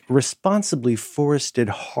materials like responsibly forested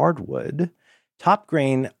hardwood,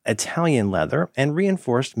 top-grain Italian leather, and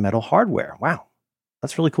reinforced metal hardware. Wow,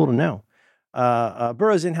 that's really cool to know.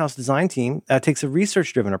 Burrow's in-house design team takes a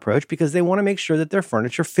research-driven approach because they want to make sure that their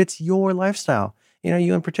furniture fits your lifestyle.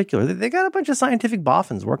 You in particular. They got a bunch of scientific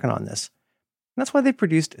boffins working on this. that's why they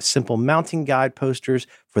produced simple mounting guide posters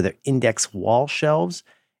for their index wall shelves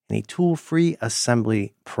and a tool-free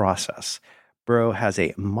assembly process. Burrow has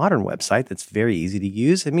a modern website that's very easy to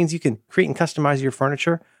use. It means you can create and customize your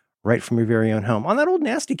furniture right from your very own home. On that old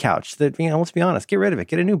nasty couch that, let's be honest, get rid of it.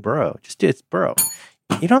 Get a new Burrow. Just do it. It's Burrow.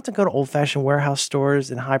 You don't have to go to old-fashioned warehouse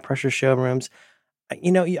stores and high-pressure showrooms. I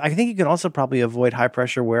think you can also probably avoid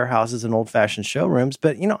high-pressure warehouses and old-fashioned showrooms.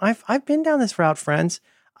 But, I've been down this route, friends.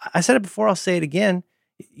 I said it before. I'll say it again.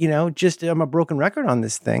 I'm a broken record on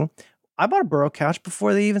this thing. I bought a Burrow couch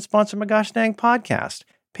before they even sponsored my gosh dang podcast.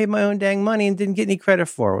 Paid my own dang money and didn't get any credit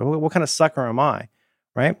for it. What kind of sucker am I?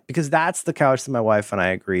 Right? Because that's the couch that my wife and I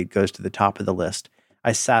agreed goes to the top of the list.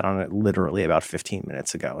 I sat on it literally about 15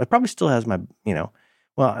 minutes ago. It probably still has my,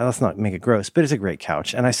 well, let's not make it gross, but it's a great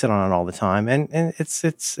couch. And I sit on it all the time. And it's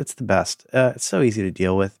the best. It's so easy to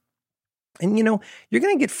deal with. And, you're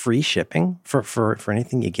going to get free shipping for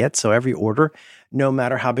anything you get. So every order, no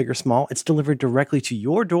matter how big or small, it's delivered directly to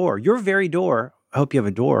your door, your very door. I hope you have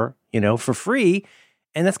a door, for free.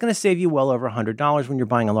 And that's going to save you well over $100 when you're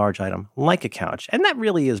buying a large item like a couch. And that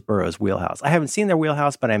really is Burrow's wheelhouse. I haven't seen their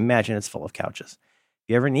wheelhouse, but I imagine it's full of couches. If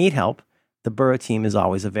you ever need help, the Burrow team is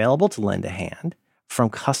always available to lend a hand. From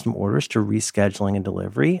custom orders to rescheduling and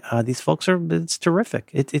delivery, these folks it's terrific.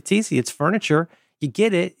 It's easy. It's furniture. You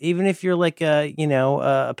get it. Even if you're like a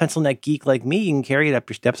pencil neck geek like me, you can carry it up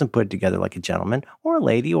your steps and put it together like a gentleman or a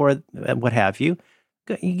lady or what have you.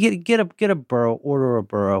 You get a Burrow, order a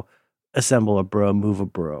Burrow, assemble a Burrow, move a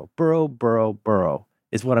Burrow. Burrow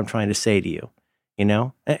is what I'm trying to say to you.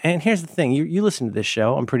 And here's the thing. You listen to this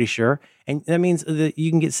show, I'm pretty sure, and that means that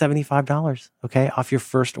you can get $75, okay, off your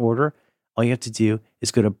first order. All you have to do is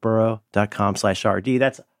go to burrow.com/RD.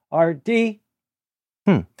 That's RD.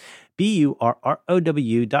 BURROW.com/RD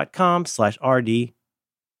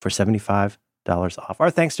for $75 off. Our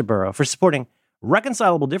thanks to Burrow for supporting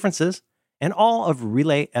Reconcilable Differences and all of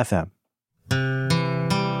Relay FM.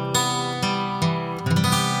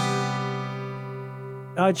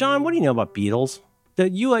 John, what do you know about beetles?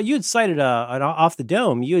 You had cited off the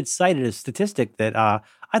dome. You had cited a statistic that I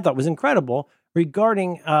thought was incredible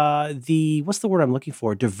regarding what's the word I'm looking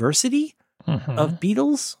for? Diversity of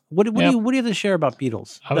beetles. What do you have to share about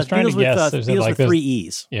beetles? I was trying to guess. Beetles with 3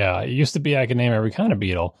 E's. Yeah, it used to be I could name every kind of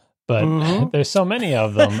beetle, but there's so many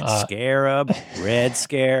of them. Scarab, red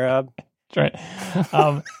scarab. That's right.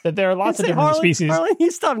 That there are lots of different species. Harlan,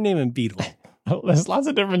 you stop naming beetles. There's lots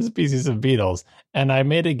of different species of beetles. And I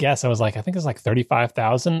made a guess. I was like, I think it's like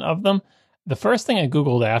 35,000 of them. The first thing I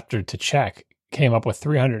Googled after to check came up with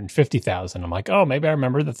 350,000. I'm like, oh, maybe I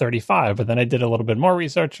remember the 35. But then I did a little bit more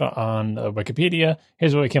research on Wikipedia.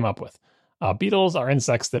 Here's what we came up with. Beetles are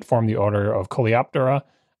insects that form the order of Coleoptera.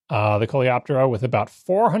 The Coleoptera, with about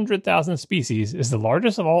 400,000 species, is the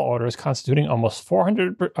largest of all orders, constituting almost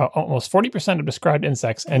 40% of described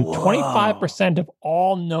insects and 25% of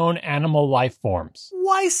all known animal life forms.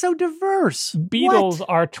 Why so diverse? Beetles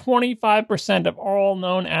are 25% of all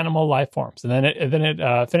known animal life forms. And then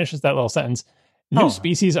it finishes that little sentence. New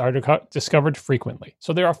species are discovered frequently.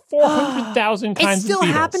 So there are 400,000 kinds of beetles. It's still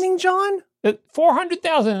happening, John?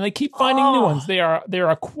 400,000, and they keep finding new ones. They are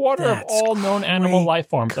a quarter of all known animal life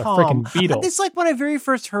forms are freaking beetles. It's like when I very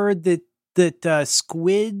first heard that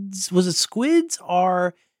squids, was it squids,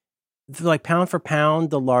 are like pound for pound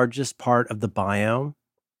the largest part of the biome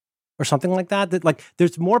or something like that. That like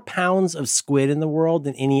there's more pounds of squid in the world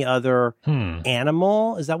than any other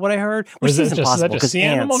animal. Is that what I heard? Which is impossible because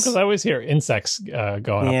animal. Because I always hear insects going up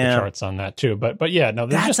the charts on that too. But yeah, no,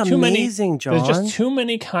 there's just too many. John. There's just too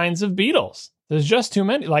many kinds of beetles. There's just too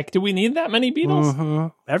many. Like, do we need that many beetles? Mm-hmm.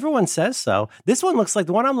 Everyone says so. This one looks like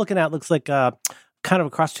the one I'm looking at looks like kind of a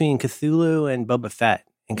cross between Cthulhu and Boba Fett.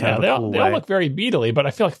 They all look very beetly, but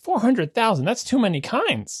I feel like 400,000. That's too many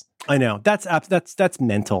kinds. I know that's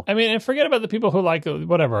mental. I mean, and forget about the people who like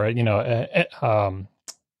whatever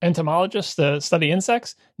entomologists study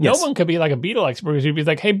insects. No one could be like a beetle expert because you'd be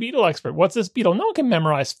like, "Hey, beetle expert, what's this beetle?" No one can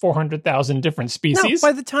memorize 400,000 different species. No,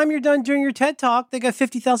 by the time you're done doing your TED talk, they got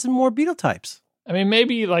 50,000 more beetle types. I mean,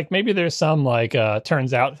 maybe there's some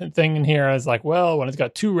turns out thing in here as like, well, when it's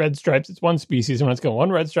got 2 red stripes, it's one species. And when it's got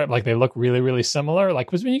 1 red stripe, like they look really, really similar. Like,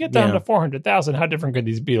 because when you get down to 400,000, how different could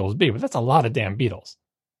these beetles be? But that's a lot of damn beetles.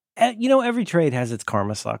 Every trade has its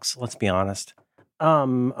karma sucks. Let's be honest. I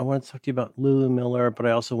wanted to talk to you about Lulu Miller, but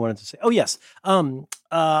I also wanted to say,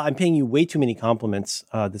 I'm paying you way too many compliments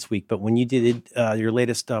this week. But when you did your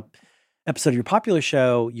latest episode of your popular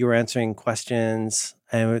show, you were answering questions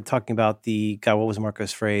and we were talking about what was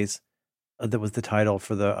Marco's phrase? That was the title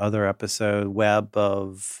for the other episode, about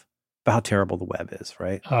how terrible the web is,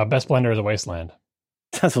 right? Best Blender is a Wasteland.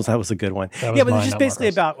 That was a good one. That was Yeah, but mine, it's just not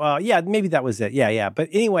basically Marco's. about, yeah, maybe that was it. Yeah, yeah. But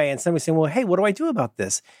anyway, and somebody saying, well, hey, what do I do about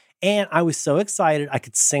this? And I was so excited I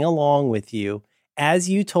could sing along with you as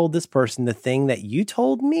you told this person the thing that you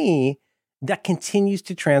told me that continues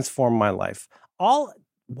to transform my life.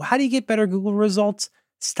 How do you get better Google results?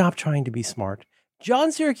 Stop trying to be smart.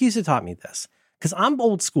 John Syracuse taught me this because I'm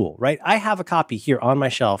old school, right? I have a copy here on my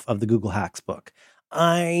shelf of the Google Hacks book.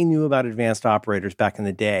 I knew about advanced operators back in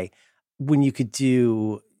the day when you could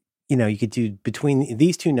do, you could do between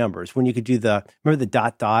these two numbers, when you could do remember the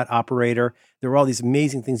dot dot operator? There were all these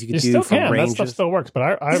amazing things you could do still from can. ranges. That stuff still works,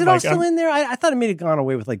 but I Is it all still in there? I thought it may have gone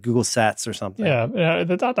away with like Google Sets or something. Yeah,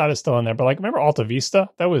 the dot dot is still in there. But like, remember Alta Vista?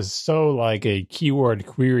 That was so like a keyword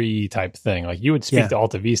query type thing. Like you would speak to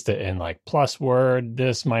Alta Vista in like plus word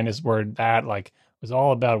this, minus word that. Like it was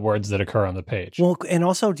all about words that occur on the page. Well, and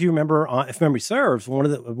also, do you remember, if memory serves, one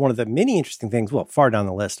of the many interesting things, well, far down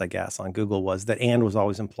the list, I guess, on Google was that and was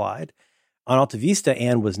always implied. On Alta Vista,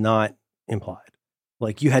 and was not implied.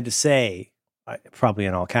 Like you had to say, probably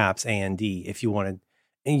in all caps, A and D, if you wanted.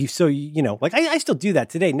 And like I still do that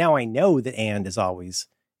today. Now I know that and is always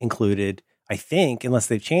included, I think, unless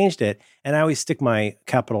they've changed it. And I always stick my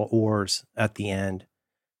capital ors at the end.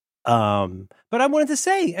 But I wanted to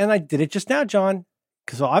say, and I did it just now, John,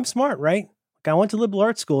 because I'm smart, right? Like I went to liberal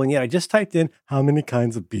arts school, and yet I just typed in how many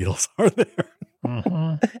kinds of beetles are there.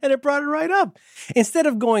 And it brought it right up. Instead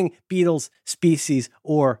of going beetles, species,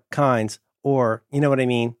 or kinds, or you know what I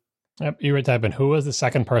mean? Yep, you were typing, who was the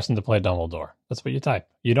second person to play Dumbledore? That's what you type.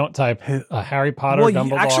 You don't type Harry Potter,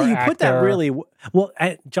 Dumbledore, you actor. put that really well.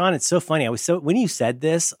 John, it's so funny. When you said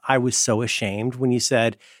this, I was so ashamed when you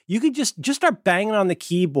said you could just start banging on the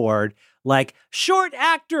keyboard like short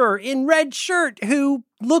actor in red shirt who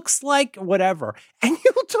looks like whatever, and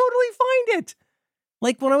you'll totally find it.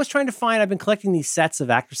 Like when I was trying to find, I've been collecting these sets of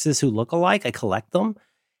actresses who look alike. I collect them.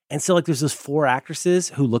 And so like there's those 4 actresses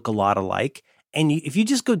who look a lot alike. And if you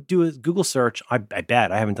just go do a Google search, I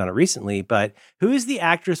bet, I haven't done it recently, but who is the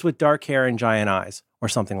actress with dark hair and giant eyes or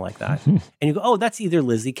something like that? And you go, oh, that's either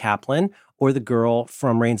Lizzie Kaplan or the girl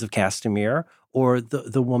from Reigns of Castamere or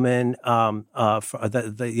the woman,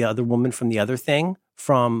 the other woman from the other thing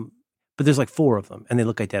but there's like 4 of them and they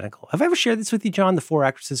look identical. Have I ever shared this with you, John? The 4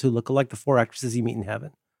 actresses who look alike, the 4 actresses you meet in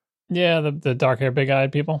heaven. Yeah, the dark hair, big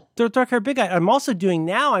eyed people. They're dark hair, big eyed.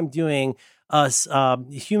 I'm doing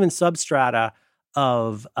human substrata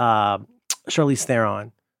of Charlize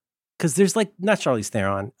Theron. Because there's like, not Charlize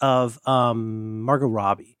Theron, of Margot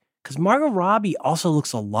Robbie. Because Margot Robbie also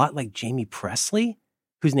looks a lot like Jamie Presley,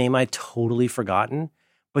 whose name I'd totally forgotten.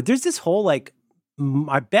 But there's this whole like,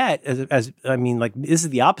 I bet, this is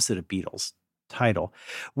the opposite of Beatles title,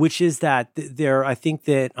 which is that I think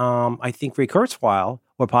Ray Kurzweil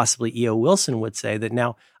or possibly E.O. Wilson would say that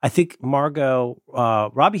now I think Margot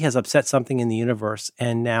Robbie has upset something in the universe,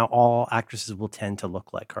 and now all actresses will tend to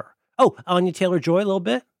look like her. Oh, Anya Taylor-Joy a little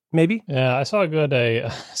bit, maybe. Yeah, I saw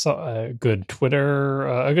a good Twitter,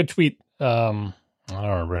 a good tweet. I don't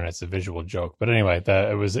remember when it's a visual joke, but anyway,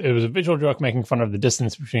 it was a visual joke making fun of the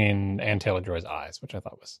distance between Anne Taylor-Joy's eyes, which I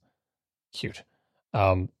thought was cute.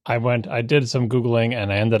 I did some Googling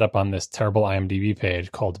and I ended up on this terrible IMDb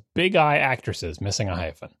page called Big Eye Actresses, missing a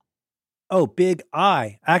hyphen. Oh, Big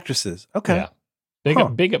Eye Actresses. Okay. Yeah.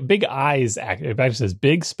 Big Eyes actresses,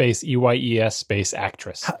 big space EYES space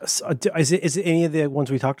actress. Is it any of the ones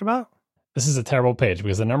we talked about? This is a terrible page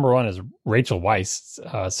because the number 1 is Rachel Weisz,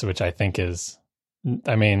 which I think is,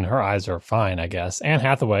 I mean, her eyes are fine, I guess. Anne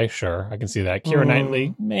Hathaway, sure, I can see that. Keira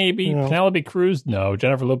Knightley, maybe. No. Penelope Cruz, no.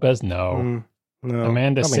 Jennifer Lopez, no. No,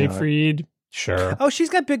 Amanda Seyfried, sure. Oh, she's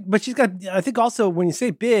got big, but she's got, I think also when you say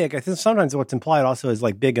big, I think sometimes what's implied also is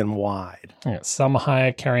like big and wide. Yeah, Selma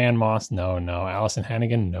Hayek, Carrie-Anne Moss, no. Allison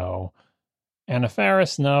Hannigan, no. Anna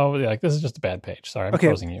Faris, no. Like, this is just a bad page. Sorry, I'm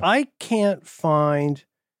closing you. I can't find,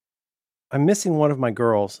 I'm missing one of my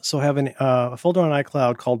girls. So I have a folder on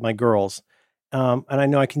iCloud called My Girls. And I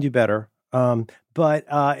know I can do better. And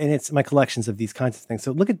it's my collections of these kinds of things.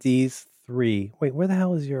 So look at these 3. Wait, where the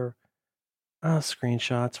hell is your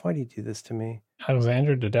screenshots? Why do you do this to me?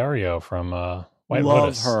 Alexandra Daddario from White Love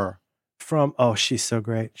Lotus. her. She's so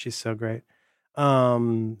great. She's so great.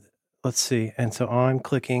 Let's see. And so I'm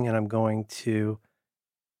clicking and I'm going to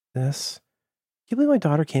this. Can you believe my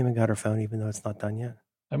daughter came and got her phone even though it's not done yet?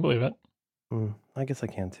 I believe it. I guess I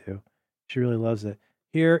can too. She really loves it.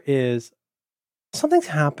 Here is something's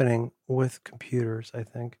happening with computers, I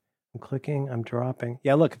think. I'm clicking, I'm dropping.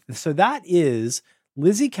 Yeah, look. So that is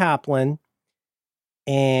Lizzie Kaplan.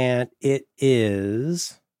 And it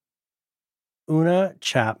is Una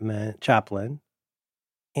Chaplin,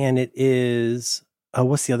 and it is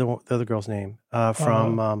what's the other girl's name?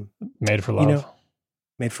 From Made for Love.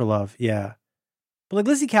 Made for Love. Yeah. But like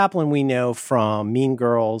Lizzie Kaplan, we know from Mean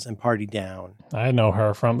Girls and Party Down. I know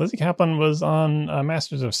her from Lizzie Kaplan was on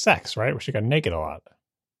Masters of Sex, right? Where she got naked a lot.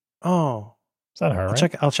 Oh, is that her?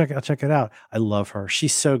 I'll check it out. I love her.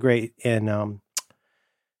 She's so great in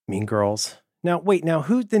Mean Girls. Now, wait. Now,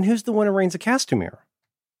 who's the one who Reigns of Castamere?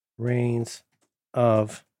 Reigns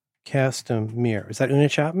of Castamere. Is that Una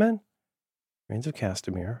Chapman? Reigns of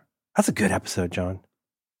Castamere. That's a good episode, John.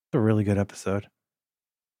 It's a really good episode.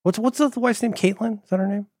 What's the wife's name? Caitlin? Is that her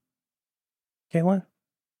name? Caitlin?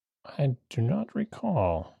 I do not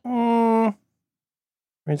recall. Reigns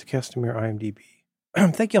of Castamere, IMDb.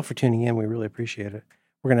 Thank you all for tuning in. We really appreciate it.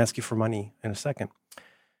 We're going to ask you for money in a second.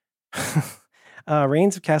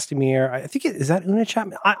 Reigns of Castamere. I think is that Una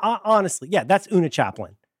Chapman? Honestly, yeah, that's Una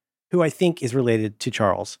Chaplin, who I think is related to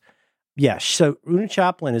Charles. Yeah, so Una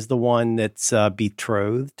Chaplin is the one that's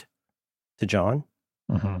betrothed to John.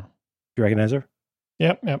 Mm-hmm. You recognize her?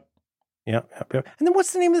 Yep. And then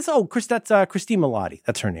what's the name of this? Oh, that's Christine Milotti.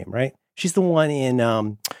 That's her name, right? She's the one in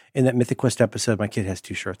that Mythic Quest episode my kid has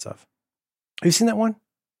 2 shirts of. Have you seen that one?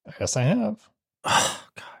 Yes, I have. Oh,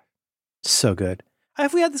 God. So good.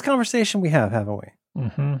 Have we had this conversation? We have, haven't we?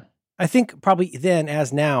 Mm-hmm. I think probably then,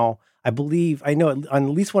 as now, I know on at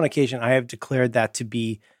least one occasion I have declared that to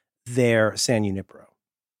be their San Junipero.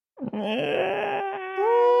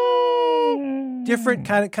 Different,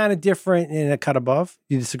 kind of different and a cut above.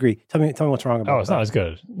 You disagree? Tell me what's wrong about. Oh, it's that. Not as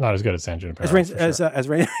good. Not as good as San Junipero. As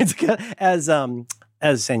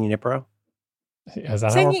San Junipero. Is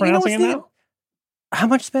that how we're pronouncing it now? How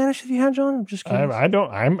much Spanish have you had, John? I'm just curious. I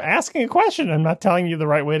don't. I'm asking a question. I'm not telling you the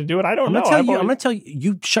right way to do it. I don't know. I'm going to tell you.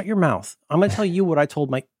 You shut your mouth. I'm going to tell you what I told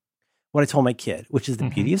my kid, which is the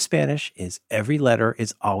beauty of Spanish is every letter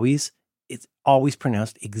is always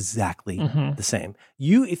pronounced exactly the same.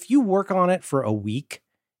 If you work on it for a week,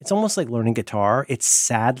 it's almost like learning guitar. It's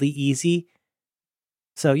sadly easy.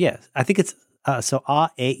 So yes, I think it's so a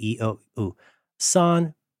e o u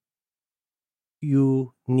San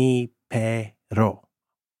Junipero,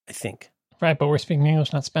 I think. Right, but we're speaking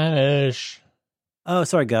English, not Spanish. Oh,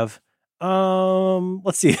 sorry, Gov.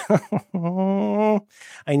 Let's see.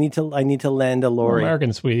 I need to lend a Lori.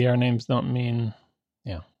 American, sweetie. Our names don't mean.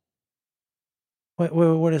 Yeah.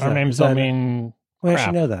 What is Our that? names don't mean. Wait, crap. I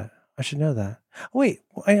should know that. Wait,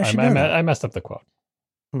 I should know that. I messed up the quote.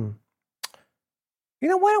 You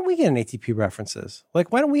know, why don't we get an ATP references?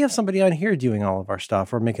 Like, why don't we have somebody on here doing all of our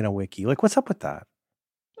stuff or making a wiki? Like, what's up with that?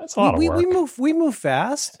 That's a lot of work. We move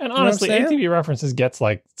fast. And honestly, ATP references gets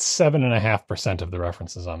like 7.5% of the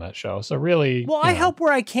references on that show. So really, well, I help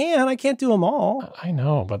where I can. I can't do them all. I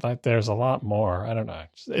know, but there's a lot more. I don't know.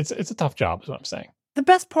 It's a tough job, is what I'm saying. The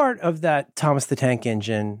best part of that Thomas the Tank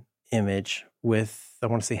Engine image with, I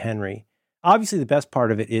want to say Henry, obviously the best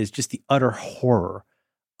part of it is just the utter horror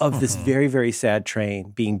of this very, very sad train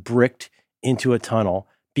being bricked into a tunnel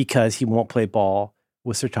because he won't play ball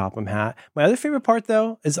with Sir Topham Hatt. My other favorite part,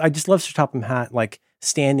 though, is I just love Sir Topham Hatt, like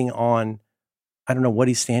standing on, I don't know what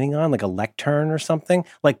he's standing on, like a lectern or something.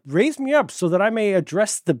 Like, raise me up so that I may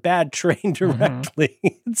address the bad train directly.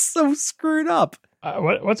 It's so screwed up.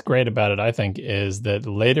 What's great about it, I think, is that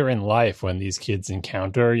later in life, when these kids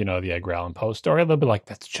encounter, the Edgar Allan Poe story, they'll be like,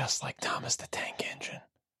 "That's just like Thomas the Tank Engine."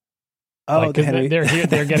 Oh, like, Henry, they're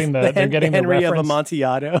getting the Henry reference. of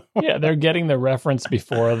Amontillado. Yeah, they're getting the reference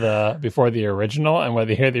before the original, and when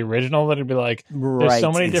they hear the original, it'll be like, there's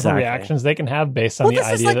so many different reactions they can have based on the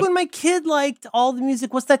idea. This is like when my kid liked all the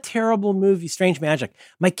music. What's that terrible movie, Strange Magic?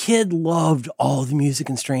 My kid loved all the music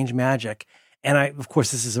in Strange Magic. And of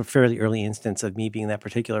course, this is a fairly early instance of me being that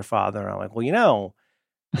particular father. And I'm like, well,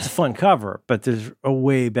 it's a fun cover, but there's a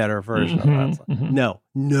way better version of that. Like,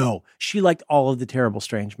 no. She liked all of the terrible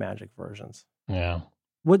Strange Magic versions. Yeah.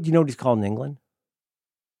 What do you know what he's called in England?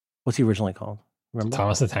 What's he originally called? Remember?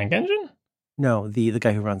 Thomas the Tank Engine? No, the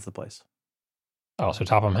guy who runs the place. Oh, so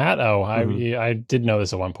Topham Hatt? Oh, I did know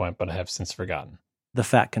this at one point, but I have since forgotten. The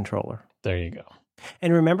Fat Controller. There you go.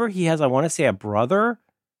 And remember, he has, I want to say, a brother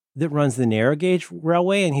that runs the narrow gauge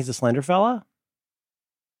railway, and he's a slender fella.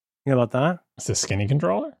 You know about that? It's a skinny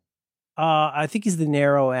controller? I think he's the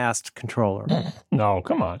narrow-assed controller. No,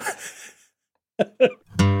 come on.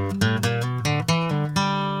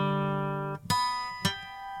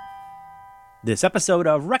 This episode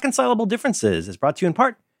of Reconcilable Differences is brought to you in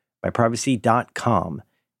part by Privacy.com.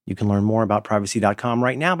 You can learn more about Privacy.com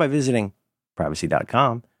right now by visiting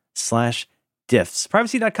Privacy.com/diffs.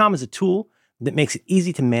 Privacy.com is a tool that makes it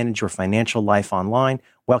easy to manage your financial life online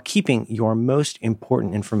while keeping your most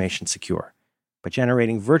important information secure. By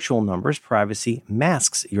generating virtual numbers, Privacy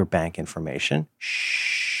masks your bank information.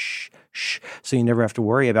 Shh. So you never have to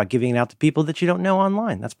worry about giving it out to people that you don't know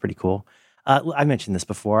online. That's pretty cool. I mentioned this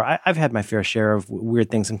before. I've had my fair share of weird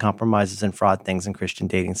things and compromises and fraud things and Christian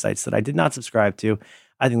dating sites that I did not subscribe to.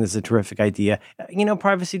 I think this is a terrific idea.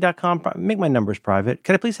 Privacy.com, make my numbers private.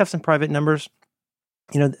 Could I please have some private numbers?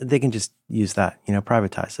 They can just use that,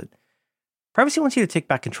 privatize it. Privacy wants you to take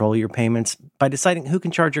back control of your payments by deciding who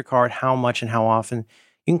can charge your card, how much, and how often.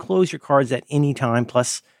 You can close your cards at any time.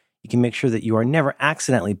 Plus, you can make sure that you are never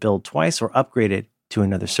accidentally billed twice or upgraded to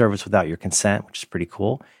another service without your consent, which is pretty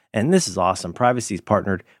cool. And this is awesome. Privacy's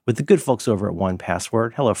partnered with the good folks over at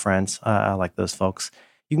 1Password. Hello, friends. I like those folks.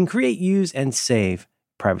 You can create, use, and save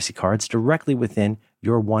privacy cards directly within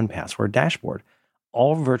your 1Password dashboard.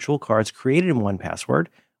 All virtual cards created in 1Password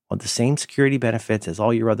with the same security benefits as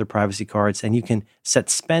all your other privacy cards, and you can set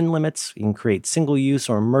spend limits. You can create single-use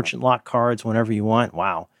or merchant lock cards whenever you want.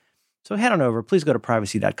 Wow. So head on over. Please go to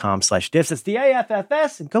privacy.com/diffs. That's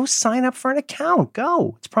DIFFS, and go sign up for an account.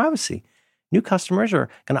 Go. It's privacy. New customers are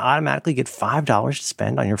going to automatically get $5 to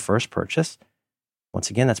spend on your first purchase. Once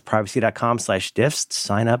again, that's privacy.com/diffs.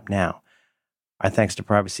 Sign up now. Our thanks to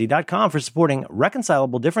privacy.com for supporting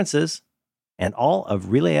Reconcilable Differences and all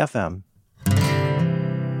of Relay FM.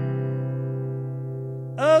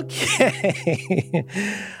 Okay.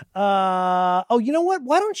 You know what?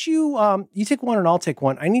 Why don't you you take one and I'll take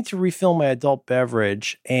one. I need to refill my adult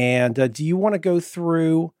beverage. And do you want to go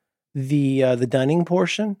through the dunning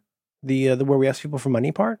portion, the where we ask people for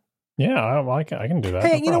money part? Yeah, I can do that.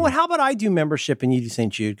 Hey, you know what? How about I do membership and you do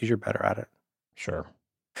St. Jude because you're better at it. Sure.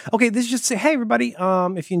 Okay, this is just say, hey everybody,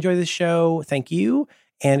 if you enjoy this show, thank you.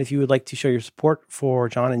 And if you would like to show your support for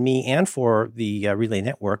John and me and for the Relay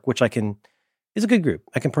Network, which is a good group.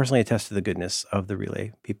 I can personally attest to the goodness of the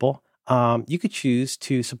Relay people. You could choose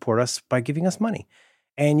to support us by giving us money.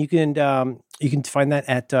 And you can find that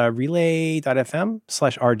at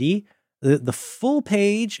relay.fm/RD. The full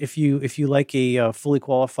page, if you like a fully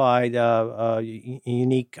qualified,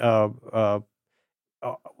 unique, what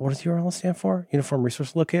does the URL stand for? Uniform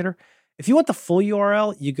Resource Locator. If you want the full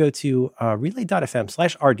URL, you go to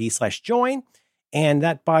relay.fm/RD/join, and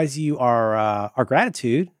that buys you our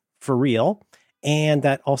gratitude for real. And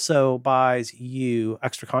that also buys you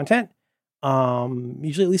extra content,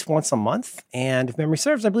 usually at least once a month. And if memory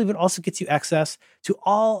serves, I believe it also gets you access to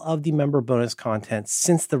all of the member bonus content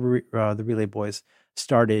since the Relay Boys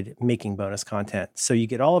started making bonus content. So you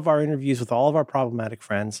get all of our interviews with all of our problematic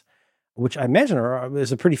friends, which I imagine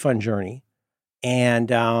is a pretty fun journey. And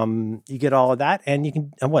you get all of that, and you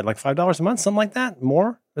can like $5 a month, something like that,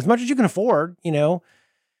 more, as much as you can afford.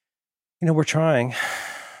 We're trying.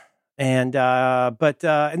 And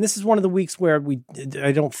and this is one of the weeks where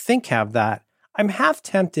I don't think have that. I'm half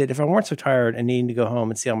tempted, if I weren't so tired and needing to go home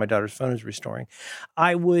and see how my daughter's phone is restoring,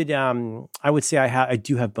 I would say I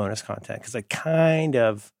do have bonus content because I kind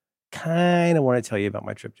of want to tell you about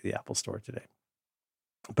my trip to the Apple Store today.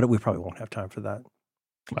 But we probably won't have time for that.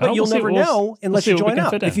 But you'll never know unless you join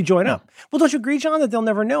up. If you join up. Well, don't you agree, John, that they'll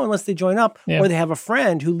never know unless they join up or they have a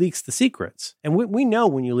friend who leaks the secrets. And we know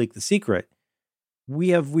when you leak the secret.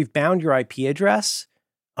 We've bound your IP address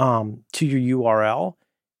to your URL.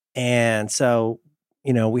 And so,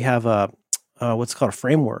 we have what's called a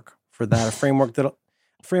framework for that, a framework that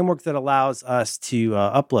allows us to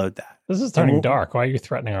upload that. This is turning dark. Why are you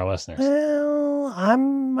threatening our listeners? Well,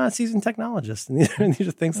 I'm a seasoned technologist, and these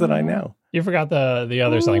are things that I know. You forgot the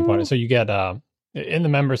other selling point. So you get in the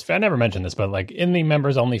members, I never mentioned this, but like in the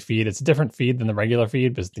members only feed, it's a different feed than the regular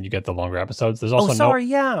feed because you get the longer episodes. There's also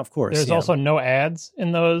of course. There's also no ads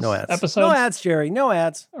in those episodes. No ads, Jerry. No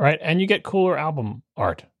ads. Right, and you get cooler album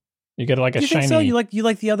art. You get like a shiny. So you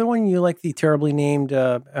like the other one? You like the terribly named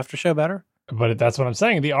After Show better? But that's what I'm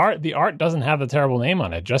saying. The art doesn't have the terrible name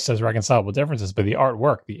on it. It just says Reconcilable Differences, but the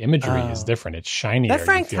artwork, the imagery is different. It's shinier. That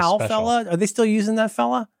Frank Towell fella, are they still using that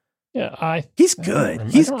fella? Yeah, he's good. I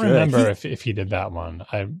don't remember if he did that one.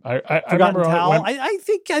 I remember Towel. I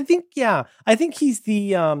think he's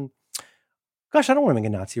the. Gosh, I don't want to make a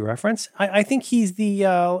Nazi reference. I think he's the.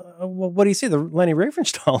 What do you say? The Lenny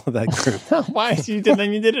Riefenstahl of that group. Why you did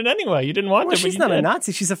it anyway? You didn't want to. She's not a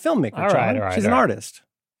Nazi. She's a filmmaker. All right. She's an artist.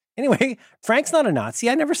 Anyway, Frank's not a Nazi.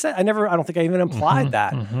 I don't think I even implied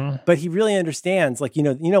that. Mm-hmm. But he really understands, like, you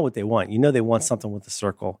know what they want. They want something with a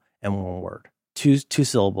circle and one word. Two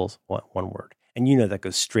syllables, one word. And that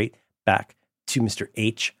goes straight back to Mr.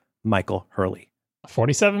 H. Michael Hurley.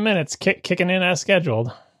 47 minutes, kicking in as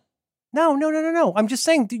scheduled. No. I'm just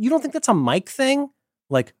saying, you don't think that's a Mike thing?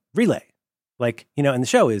 Like Relay. Like, and the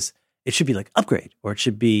show it should be like Upgrade, or it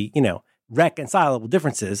should be, irreconcilable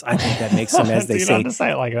differences, I think that makes him, as they you say, don't have to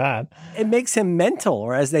say it like that. it makes him mental,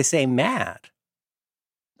 or as they say, mad.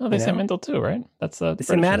 No, they say mental too, right? That's they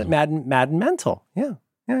say mad and mental. Yeah.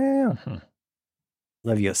 Mm-hmm.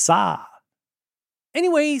 Leviosa.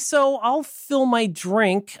 Anyway, so I'll fill my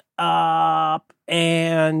drink up,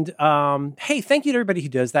 and hey, thank you to everybody who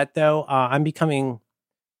does that. Though I'm becoming,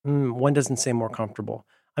 one doesn't say more comfortable.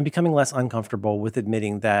 I'm becoming less uncomfortable with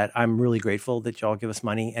admitting that I'm really grateful that y'all give us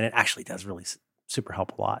money, and it actually does really super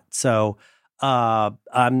help a lot. So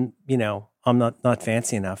I'm not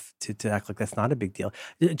fancy enough to act like that's not a big deal.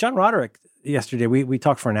 John Roderick, yesterday, we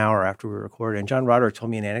talked for an hour after we recorded, and John Roderick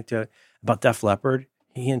told me an anecdote about Def Leppard.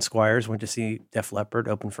 He and Squires went to see Def Leppard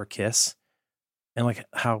open for Kiss, and like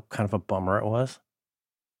how kind of a bummer it was.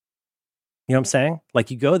 You know what I'm saying?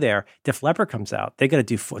 Like you go there, Def Leppard comes out, they got to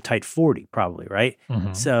do tight 40 probably, right?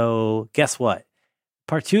 Mm-hmm. So guess what?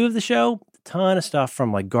 Part 2 of the show, a ton of stuff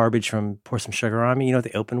from like Garbage from Pour Some Sugar on Me. You know what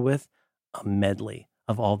they opened with? A medley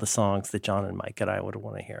of all the songs that John and Mike and I would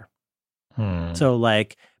want to hear. So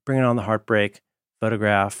like Bringing On the Heartbreak,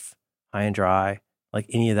 Photograph, High and Dry, like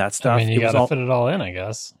any of that stuff. I mean, you got to fit it all in, I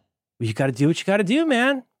guess. You got to do what you got to do,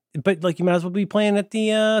 man. But like, you might as well be playing at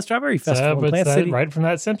the Strawberry Festival in Plant City. Right from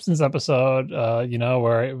that Simpsons episode,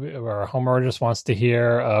 where Homer just wants to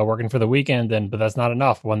hear "Working for the Weekend," but that's not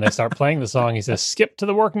enough. When they start playing the song, he says, "Skip to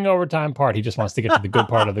the working overtime part." He just wants to get to the good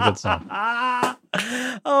part of the good song.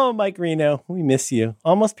 Oh, Mike Reno, we miss you.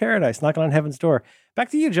 Almost Paradise, knocking on heaven's door.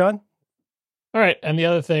 Back to you, John. All right. And the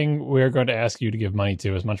other thing we're going to ask you to give money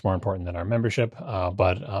to is much more important than our membership.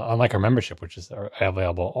 But unlike our membership, which is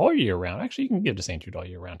available all year round, actually, you can give to St. Jude all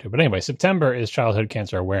year round too. But anyway, September is Childhood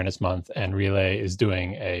Cancer Awareness Month, and Relay is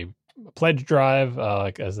doing a pledge drive,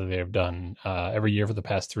 as they've done every year for the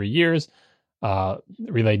past 3 years.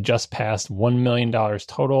 Relay just passed $1 million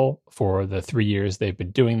total for the 3 years they've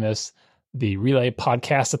been doing this. The Relay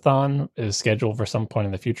Podcast-a-thon is scheduled for some point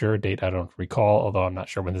in the future. A date I don't recall, although I'm not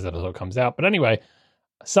sure when this episode comes out. But anyway,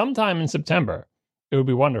 sometime in September, it would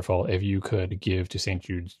be wonderful if you could give to St.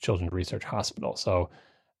 Jude's Children's Research Hospital. So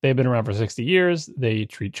they've been around for 60 years. They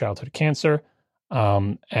treat childhood cancer.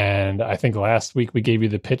 And I think last week we gave you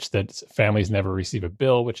the pitch that families never receive a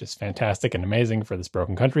bill, which is fantastic and amazing for this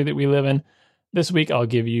broken country that we live in. This week, I'll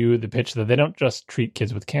give you the pitch that they don't just treat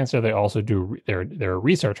kids with cancer. They also do, they're a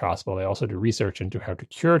research hospital. They also do research into how to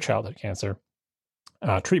cure childhood cancer.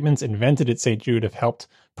 Treatments invented at St. Jude have helped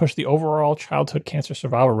push the overall childhood cancer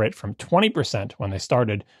survival rate from 20% when they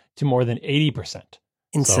started to more than 80%.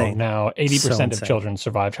 Insane. So now 80% of children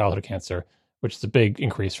survive childhood cancer, which is a big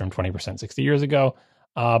increase from 20% 60 years ago.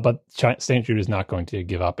 But St. Jude is not going to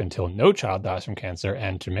give up until no child dies from cancer.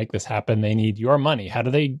 And to make this happen, they need your money. How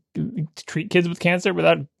do they treat kids with cancer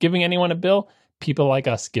without giving anyone a bill? People like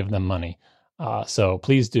us give them money. So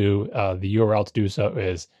please do. The URL to do so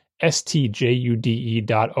is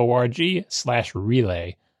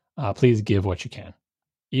stjude.org/relay. Please give what you can.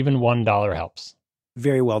 Even $1 helps.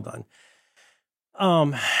 Very well done.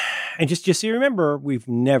 And just so you remember, we've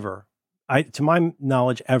never, to my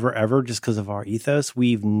knowledge, ever, just because of our ethos,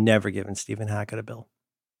 we've never given Stephen Hackett a bill.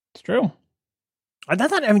 It's true. Did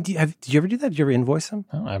you ever do that? Did you ever invoice him?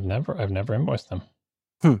 No, I've never invoiced him.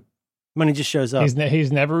 Money just shows up.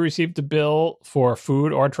 He's never received a bill for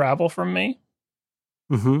food or travel from me.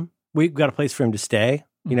 Mm-hmm. We've got a place for him to stay,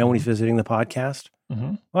 when he's visiting the podcast.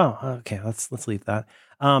 Mm-hmm. Wow. Okay. Let's leave that.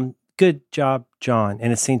 Good job, John.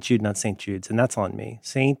 And it's St. Jude, not St. Jude's. And that's on me.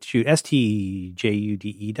 St. Jude,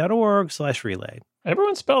 stjude.org/relay.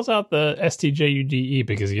 Everyone spells out the STJUDE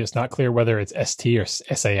because it's not clear whether it's ST or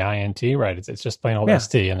SAINT, right? It's just plain old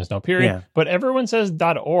ST and there's no period. Yeah. But everyone says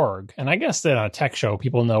 .org. And I guess that on a tech show,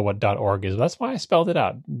 people know what .org is. That's why I spelled it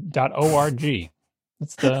out. .org.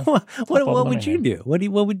 That's the what would you do?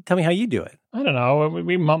 Tell me how you do it? I don't know.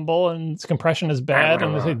 We mumble and compression is bad.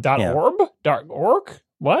 And they say .org? .org?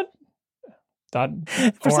 What?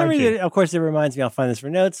 For some reason, of course, it reminds me, I'll find this for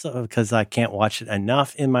notes because I can't watch it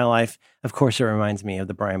enough in my life. Of course, it reminds me of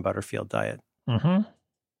the Brian Butterfield diet. Mm-hmm.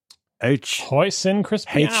 Hoisin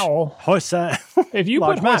Crispy Owl. Hoisin. If you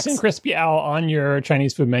put Hoisin Crispy Owl on your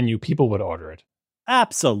Chinese food menu, people would order it.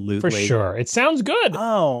 Absolutely. For sure. It sounds good.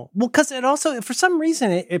 Oh, well, because it also, for some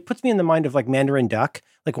reason, it puts me in the mind of like Mandarin Duck,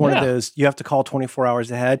 like one of those, you have to call 24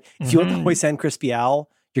 hours ahead. If you want the Hoisin Crispy Owl,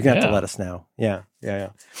 you're going to have to let us know. Yeah. We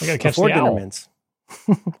got to catch Before the owl. Dinnermans.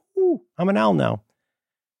 Ooh, I'm an owl now.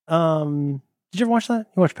 Did you ever watch that?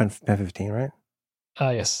 You watched Pen 15, right?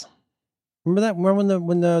 Yes. Remember that? Remember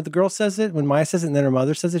when the girl says it, when Maya says it, and then her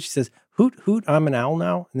mother says it? She says, "Hoot, hoot, I'm an owl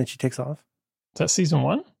now," and then she takes off. Is that season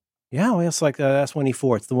 1? Yeah, well, it's like that's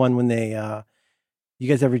 24. It's the one when they You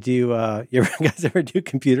guys ever do? You guys ever do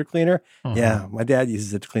computer cleaner? Mhm. Yeah, my dad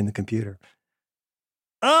uses it to clean the computer.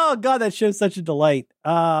 Oh God, that show's such a delight.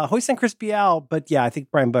 Hoist and Crispy Al, but yeah, I think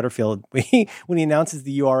Brian Butterfield when he announces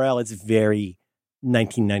the URL, it's very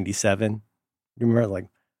 1997. You remember like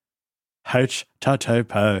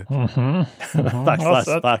HTTP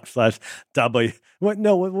 // W. What?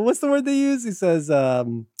 No, what's the word they use? He says.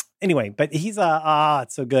 Anyway, but he's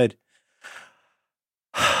it's so good.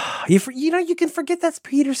 You can forget that's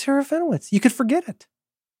Peter Serafinowicz. You could forget it.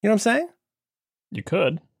 You know what I'm saying? You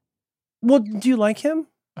could. Well, do you like him?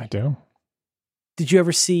 I do. Did you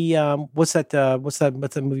ever see what's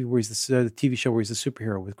that movie where he's the TV show where he's a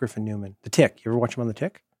superhero with Griffin Newman? The Tick. You ever watch him on The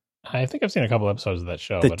Tick? I think I've seen a couple episodes of that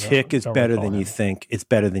show. The Tick is better than you think. It's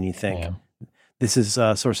better than you think. Yeah. This is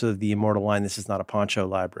source of the immortal line. This is not a Poncho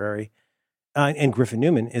library. And Griffin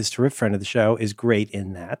Newman is a terrific friend of the show. Is great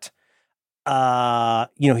in that.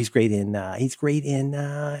 He's great in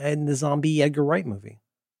the zombie Edgar Wright movie.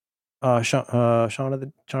 Shaun of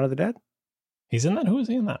the Dead. He's in that. Who is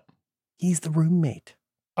he in that? He's the roommate.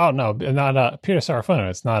 Oh no, not Peter Serafinowicz.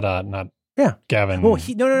 It's not Yeah, Gavin. Well,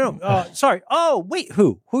 no. Sorry. Oh wait,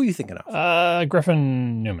 who are you thinking of?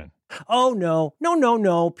 Griffin Newman. Oh no.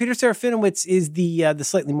 Peter Serafinowicz is the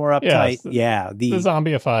slightly more uptight. The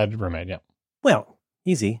zombie-ified roommate. Yeah. Well,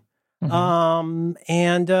 easy. Mhm.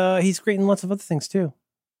 And he's great in lots of other things too.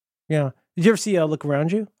 Yeah. Did you ever see Look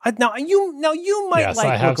Around You? Now you might yes, like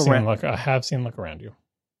I have Look seen Around. I have seen Look Around You.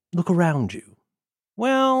 Look Around You.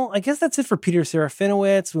 Well, I guess that's it for Peter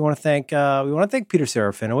Serafinowicz. We want to thank Peter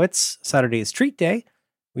Serafinowicz. Saturday is Treat Day.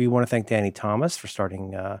 We want to thank Danny Thomas for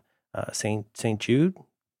starting St. Jude.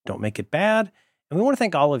 Don't make it bad. And we want to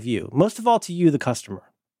thank all of you. Most of all to you, the customer.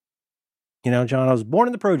 You know, John, I was born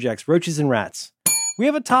in the projects, roaches and rats. We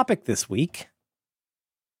have a topic this week.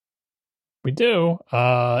 We do.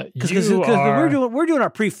 Because we're doing our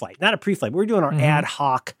pre-flight, not a pre-flight. We're doing our ad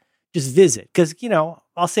hoc just visit. Because,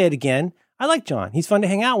 I'll say it again. I like John. He's fun to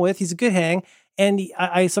hang out with. He's a good hang. And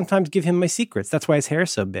I sometimes give him my secrets. That's why his hair is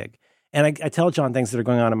so big. And I tell John things that are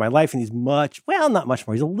going on in my life. And he's not much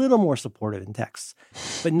more. He's a little more supportive in texts.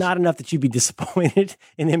 But not enough that you'd be disappointed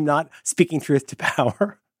in him not speaking truth to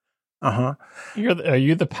power. Uh-huh. Are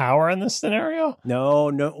you the power in this scenario? No.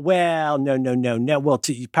 Well, no. Well,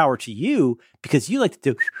 power to you, because you like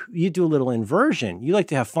to do a little inversion. You like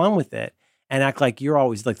to have fun with it and act like you're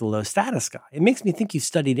always like the low status guy. It makes me think you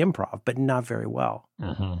studied improv, but not very well.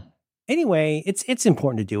 Mm-hmm. Anyway, it's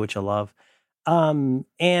important to do what you love. I was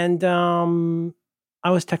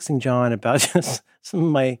texting John about just some of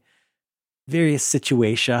my various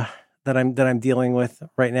situations that I'm dealing with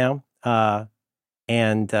right now.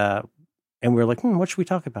 And we were like, what should we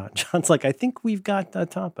talk about? John's like, I think we've got a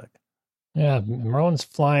topic. Yeah, Merlin's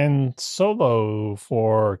flying solo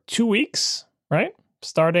for 2 weeks, right?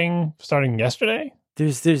 Starting yesterday.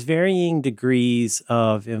 There's varying degrees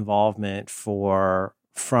of involvement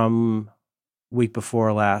from week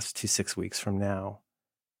before last to 6 weeks from now.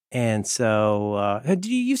 And so,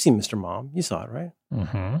 you've seen Mr. Mom. You saw it, right?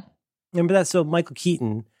 Mm-hmm. Remember that? So Michael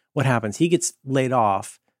Keaton, what happens? He gets laid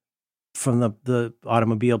off from the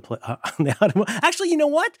automobile. Actually, you know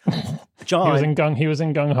what? John. He was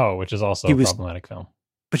in Gung Ho, which is also a problematic film.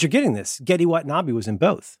 But you're getting this. Geddy Watanabe was in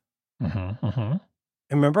both. Mm-hmm. Mm-hmm.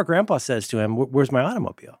 And remember, Grandpa says to him, "Where's my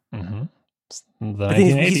automobile?" Mm-hmm. The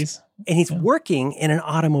 1980s. He's working in an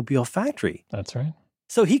automobile factory. That's right.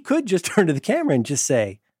 So he could just turn to the camera and just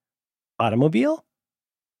say, "Automobile."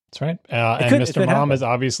 That's right. And Mr. Mom is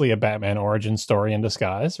obviously a Batman origin story in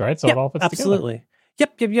disguise, right? So it all fits absolutely. together.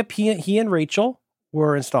 Yep. He and Rachel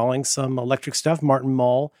were installing some electric stuff. Martin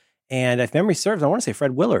Mull and, if memory serves, I want to say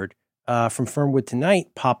Fred Willard from Fernwood Tonight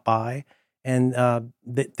pop by, and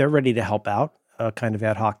they're ready to help out. Kind of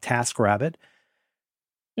ad hoc task rabbit.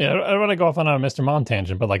 Yeah, I don't want to go off on a Mr. Mom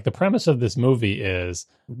tangent, but like the premise of this movie is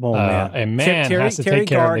a man has to take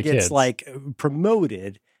care of the kids. Terry Garr gets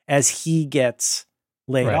promoted as he gets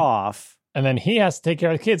laid off. And then he has to take care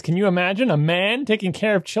of the kids. Can you imagine a man taking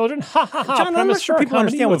care of children? Ha ha ha! John, I'm not sure people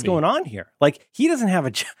understand what's going on here. Like, he doesn't have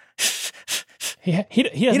a job. He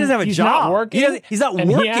doesn't have a job. Not working. He's not and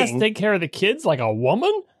working. He has to take care of the kids like a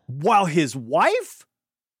woman while his wife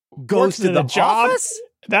goes to the office.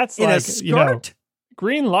 That's in like, a skirt.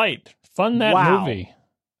 Green light. Fund that movie.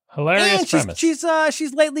 Hilarious premise.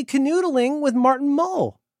 She's lately canoodling with Martin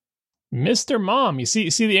Mull. Mr. Mom. You see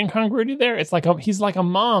the incongruity there? It's like he's like a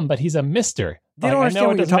mom, but he's a mister. They don't understand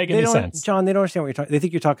what doesn't make any sense. John, they don't understand what you're talking. They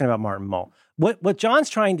think you're talking about Martin Mull. What John's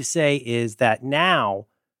trying to say is that now,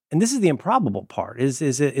 and this is the improbable part,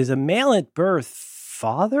 is a male at birth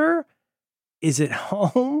father is at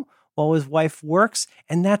home while his wife works,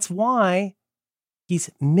 and that's why He's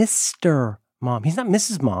Mr. Mom. He's not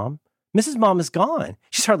Mrs. Mom. Mrs. Mom is gone.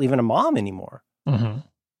 She's hardly even a mom anymore. Mm-hmm.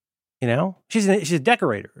 You know, she's a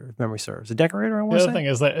decorator, if memory serves. A decorator, I want to say. The other thing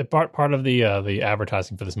is that part of the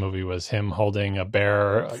advertising for this movie was him holding a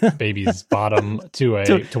bare baby's bottom to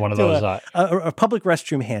one of those a public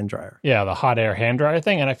restroom hand dryer. Yeah, the hot air hand dryer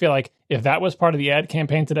thing. And I feel like if that was part of the ad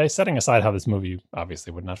campaign today, setting aside how this movie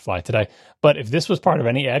obviously would not fly today, but if this was part of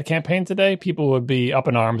any ad campaign today, people would be up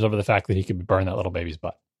in arms over the fact that he could burn that little baby's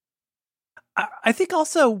butt. I think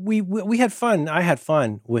we had fun. I had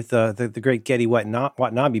fun with the great Geddy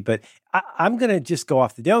Watanabe, but I'm going to just go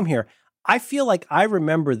off the dome here. I feel like I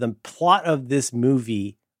remember the plot of this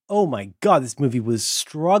movie. Oh my God, this movie was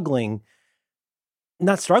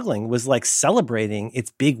was like celebrating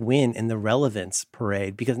its big win in the relevance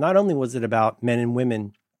parade, because not only was it about men and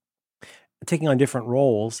women taking on different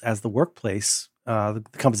roles as the workplace, the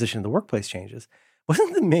composition of the workplace changes.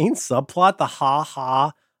 Wasn't the main subplot the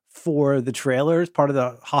ha-ha for the trailers, part of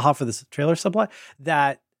the haha for the trailer subplot,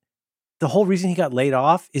 that the whole reason he got laid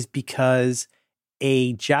off is because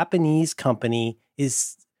a Japanese company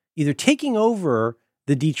is either taking over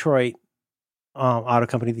the Detroit auto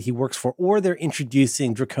company that he works for, or they're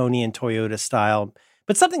introducing draconian Toyota style.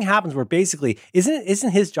 But something happens where basically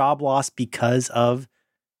isn't his job lost because of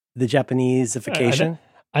the Japaneseification?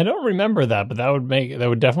 I don't remember that, but that would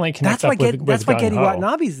definitely connect. That's why Geddy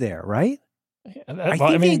Watanabe's there, right?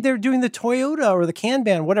 I think they're doing the Toyota or the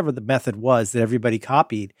Kanban, whatever the method was that everybody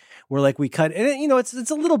copied. Where like we cut, and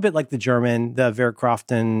it's a little bit like the Vera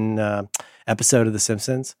Crofton episode of The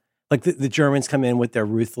Simpsons. Like the Germans come in with their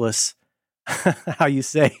ruthless, how you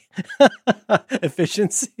say,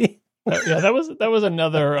 efficiency. Yeah, that was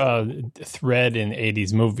another thread in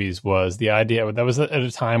 80s movies, was the idea that was at a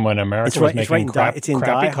time when America was making crappy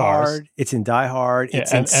cars. It's in Die Hard.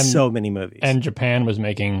 It's in so many movies. And Japan was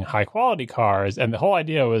making high quality cars. And the whole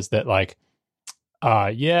idea was that like,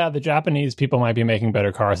 the Japanese people might be making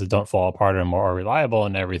better cars that don't fall apart and more reliable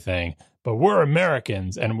and everything. But we're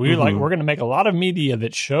Americans, and we're going to make a lot of media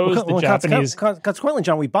that shows the Japanese. Consequently,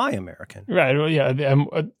 John, we buy American. Right. Well, yeah.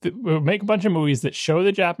 We'll make a bunch of movies that show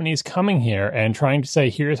the Japanese coming here and trying to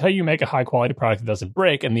say, here's how you make a high quality product that doesn't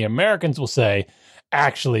break. And the Americans will say,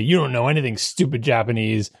 actually, you don't know anything, stupid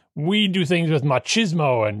Japanese. We do things with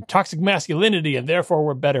machismo and toxic masculinity, and therefore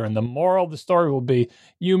we're better. And the moral of the story will be,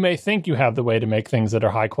 you may think you have the way to make things that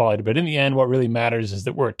are high quality, but in the end, what really matters is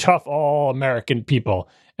that we're tough, all American people.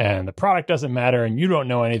 And the product doesn't matter, and you don't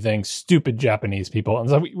know anything, stupid Japanese people. And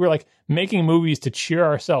so we're like making movies to cheer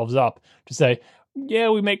ourselves up, to say, yeah,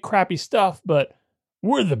 we make crappy stuff, but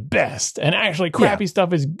we're the best. And actually, crappy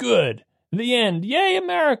stuff is good. The end. Yay,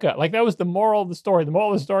 America. Like, that was the moral of the story. The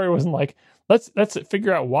moral of the story wasn't like, let's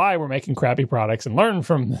figure out why we're making crappy products and learn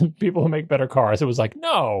from the people who make better cars. It was like,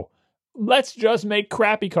 no, let's just make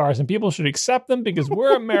crappy cars, and people should accept them because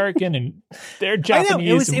we're American and they're Japanese.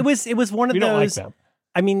 I know. It was one of those. Don't like them.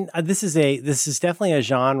 I mean, this is definitely a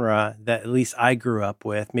genre that at least I grew up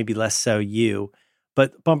with, maybe less so you,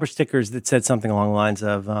 but bumper stickers that said something along the lines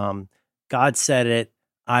of, God said it,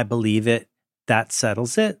 I believe it, that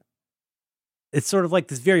settles it. It's sort of like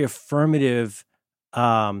this very affirmative,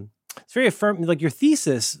 it's very affirmative, like your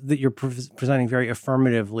thesis that you're presenting very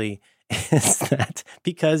affirmatively is that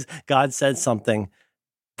because God said something,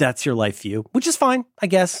 that's your life view, which is fine, I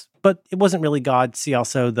guess. But it wasn't really God. See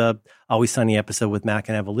also the Always Sunny episode with Mac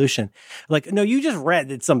and Evolution. Like, no, you just read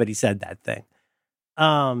that somebody said that thing.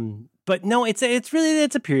 But no, it's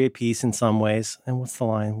a period piece in some ways. And what's the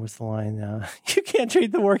line? You can't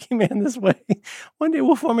treat the working man this way. One day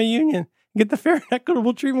we'll form a union and get the fair and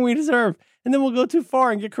equitable treatment we deserve. And then we'll go too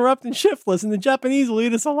far and get corrupt and shiftless, and the Japanese will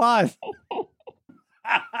eat us alive.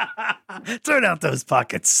 Turn out those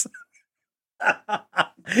pockets.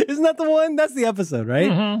 Isn't that the one? That's the episode,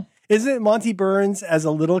 right? Mm-hmm. Isn't it Monty Burns as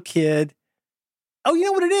a little kid? Oh, you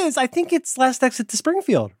know what it is? I think it's Last Exit to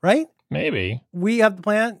Springfield, right? Maybe. We have the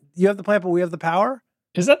plant. You have the plant, but we have the power.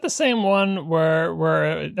 Is that the same one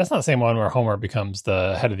where that's not the same one where Homer becomes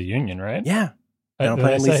the head of the union, right? Yeah.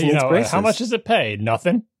 They say, how much does it pay?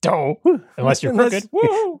 Nothing. Don't. Unless you're crooked.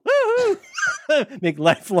 Woo! Make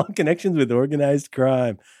lifelong connections with organized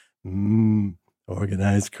crime.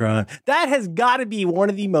 Organized crime. That has got to be one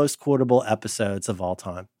of the most quotable episodes of all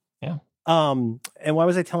time. Yeah. And why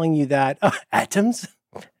was I telling you that? Atoms?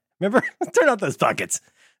 Remember? Turn out those buckets.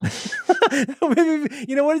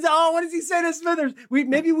 Maybe, what does he say to Smithers?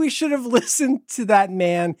 Maybe we should have listened to that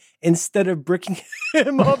man instead of bricking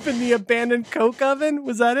him up in the abandoned Coke oven.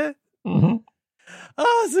 Was that it? Mm-hmm.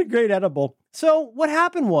 Oh, it's a great edible. So what had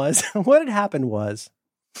happened was,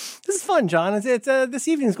 this is fun, John. It's this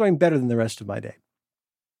evening is going better than the rest of my day.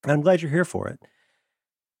 I'm glad you're here for it.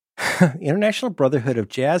 International Brotherhood of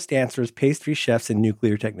Jazz Dancers, Pastry Chefs, and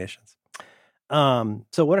Nuclear Technicians.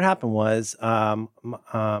 So what happened was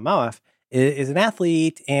Malaf is an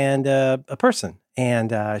athlete and a person,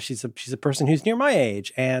 and she's a person who's near my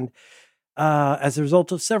age, and as a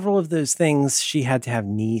result of several of those things, she had to have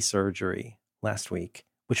knee surgery last week,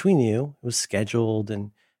 which we knew it was scheduled,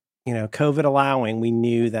 and COVID allowing, we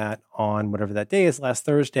knew that on whatever that day is, last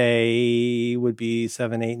Thursday would be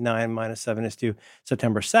 7, 8, 9 minus 7 is 2,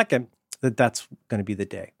 September 2nd, that's going to be the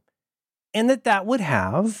day. And that would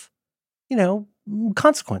have,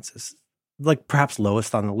 consequences, like perhaps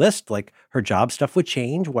lowest on the list, like her job stuff would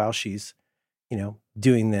change while she's,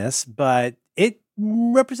 doing this, but it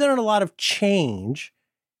represented a lot of change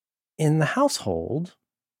in the household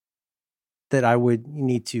that I would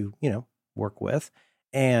need to, work with.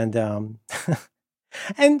 And,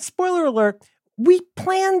 and spoiler alert, we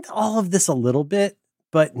planned all of this a little bit,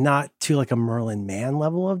 but not to like a Merlin Mann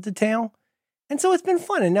level of detail. And so it's been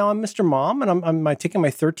fun. And now I'm Mr. Mom, and I'm taking my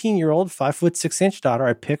 13-year-old, 5'6" daughter.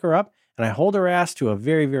 I pick her up and I hold her ass to a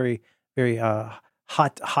very, very, very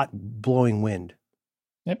hot blowing wind.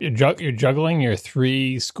 Yep, you're juggling your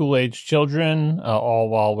 3 school-age children, all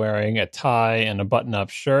while wearing a tie and a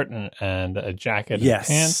button-up shirt and a jacket and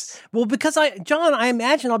pants. Well, because John, I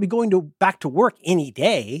imagine I'll be going back to work any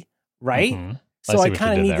day, right? Mm-hmm. So I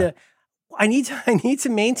kind of need to. I need to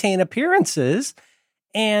maintain appearances,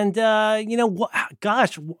 and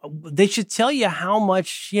gosh, they should tell you how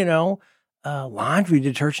much laundry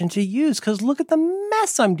detergent to use, because look at the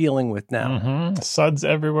mess I'm dealing with now. Mm-hmm. Suds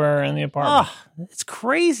everywhere in the apartment. Oh, it's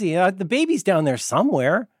crazy. The baby's down there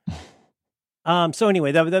somewhere. So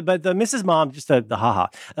anyway, but the Mrs. Mom, just the haha.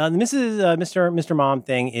 The Mr. Mom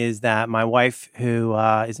thing is that my wife, who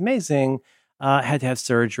is amazing, had to have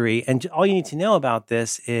surgery, and all you need to know about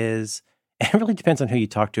this is it really depends on who you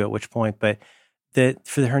talk to at which point, but that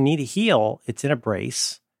for her knee to heal, it's in a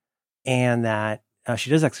brace, and that she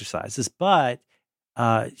does exercises, but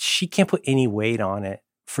she can't put any weight on it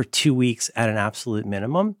for 2 weeks at an absolute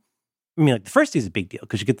minimum. I mean, like the first day is a big deal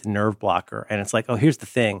because you get the nerve blocker, and it's like, oh, here's the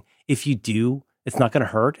thing. If you do, it's not going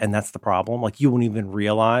to hurt, and that's the problem. Like, you won't even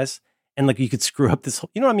realize, and like you could screw up this whole,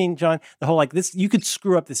 you know what I mean, John? The whole like this, you could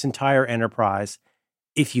screw up this entire enterprise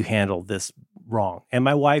if you handle this wrong. And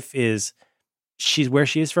my wife she's where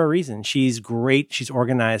she is for a reason. She's great. She's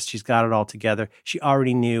organized. She's got it all together. She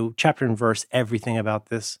already knew chapter and verse everything about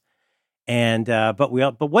this. And but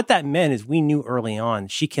what that meant is we knew early on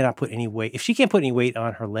she cannot put any weight. If she can't put any weight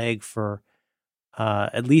on her leg for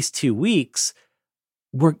at least 2 weeks,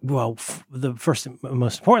 the first,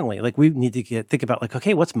 most importantly, like we need to think about like,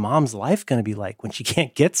 okay, what's mom's life going to be like when she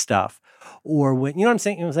can't get stuff, or when, you know what I'm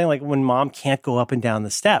saying? You know what I'm saying? Like when mom can't go up and down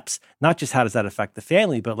the steps, not just how does that affect the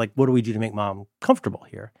family, but like, what do we do to make mom comfortable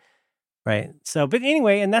here? Right. So, but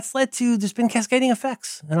anyway, and that's led to, there's been cascading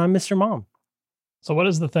effects, and I'm Mr. Mom. So what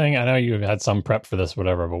is the thing, I know you've had some prep for this,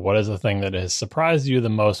 whatever, but what is the thing that has surprised you the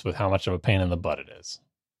most with how much of a pain in the butt it is?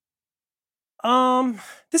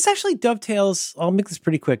 This actually dovetails, I'll make this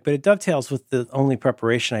pretty quick, but it dovetails with the only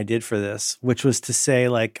preparation I did for this, which was to say,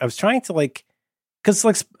 like, I was trying to like, because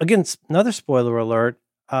like, again, another spoiler alert,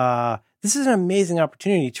 this is an amazing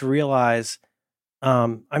opportunity to realize, I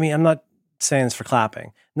mean, I'm not saying this for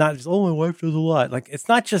clapping, not just, oh, my wife does a lot. Like, it's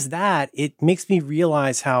not just that, it makes me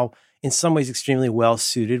realize how, in some ways, extremely well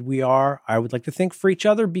suited we are, I would like to think, for each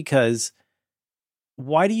other, because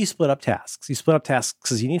why do you split up tasks? You split up tasks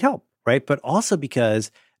because you need help, right? But also because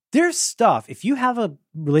there's stuff, if you have a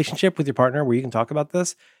relationship with your partner where you can talk about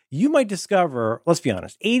this, you might discover, let's be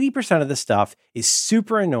honest, 80% of this stuff is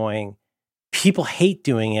super annoying. People hate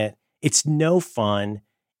doing it. It's no fun.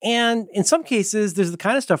 And in some cases, there's the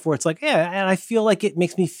kind of stuff where it's like, yeah, and I feel like it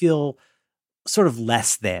makes me feel sort of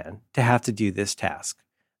less than to have to do this task.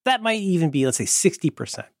 That might even be, let's say,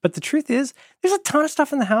 60%. But the truth is, there's a ton of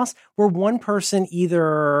stuff in the house where one person,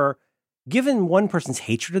 either given one person's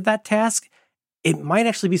hatred of that task, it might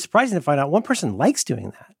actually be surprising to find out one person likes doing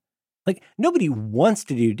that. Like, nobody wants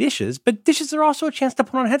to do dishes, but dishes are also a chance to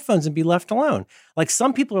put on headphones and be left alone. Like,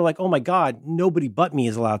 some people are like, oh my God, nobody but me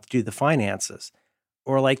is allowed to do the finances.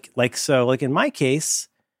 Or so in my case,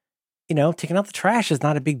 taking out the trash is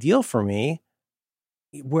not a big deal for me.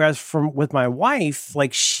 Whereas with my wife,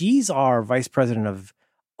 like, she's our vice president of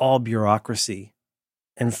all bureaucracy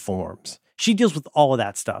and forms. She deals with all of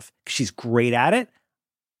that stuff because she's great at it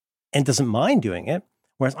and doesn't mind doing it.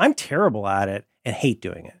 Whereas I'm terrible at it and hate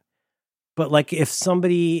doing it. But like, if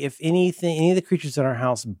any of the creatures in our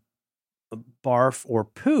house barf or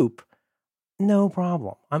poop, no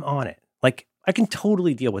problem. I'm on it. Like, I can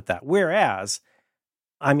totally deal with that. Whereas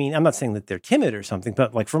I mean, I'm not saying that they're timid or something,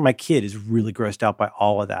 but like for my kid is really grossed out by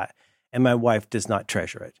all of that. And my wife does not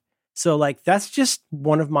treasure it. So like, that's just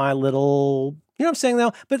one of my little, you know what I'm saying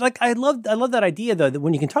though? But like, I love that idea though, that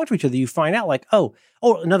when you can talk to each other, you find out like, oh,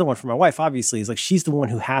 another one for my wife, obviously, is like, she's the one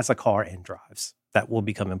who has a car and drives. That will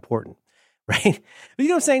become important. Right. But you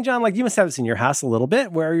know what I'm saying, John? Like you must have this in your house a little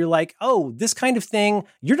bit where you're like, oh, this kind of thing,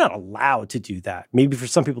 you're not allowed to do that. Maybe for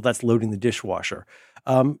some people that's loading the dishwasher.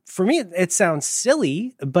 For me, it sounds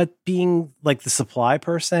silly, but being like the supply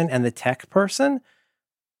person and the tech person,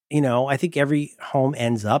 you know, I think every home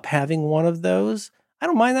ends up having one of those. I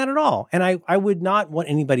don't mind that at all. And I would not want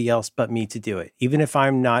anybody else but me to do it. Even if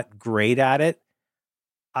I'm not great at it,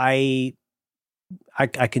 I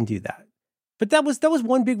can do that. But that was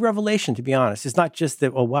one big revelation, to be honest. It's not just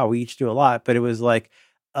that, oh, wow, we each do a lot, but it was like,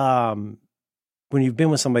 when you've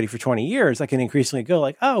been with somebody for 20 years, I can increasingly go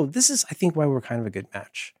like, oh, this is, I think, why we're kind of a good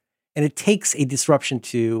match. And it takes a disruption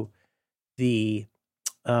to the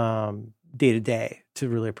day-to-day to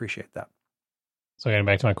really appreciate that. So getting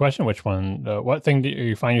back to my question, what thing do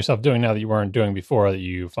you find yourself doing now that you weren't doing before that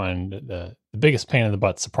you find the biggest pain in the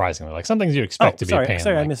butt, surprisingly? Like some things you'd expect to be a pain.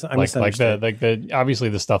 Sorry, I misunderstood. Like the obviously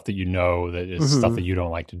the stuff that you know that is stuff that you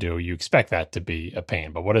don't like to do, you expect that to be a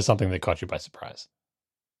pain. But what is something that caught you by surprise?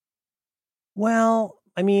 Well,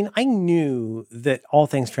 I mean, I knew that all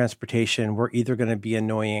things transportation were either going to be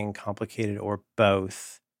annoying, complicated, or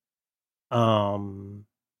both.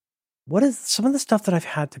 What is some of the stuff that I've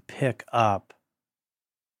had to pick up?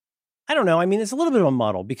 I don't know. I mean, it's a little bit of a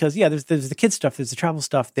muddle because there's the kid stuff, there's the travel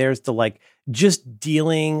stuff, there's the like just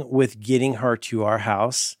dealing with getting her to our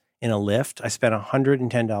house in a Lyft. I spent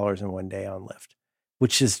 $110 in one day on Lyft,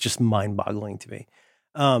 which is just mind-boggling to me.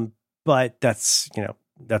 But that's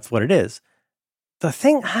what it is. The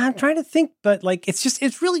thing I'm trying to think, but like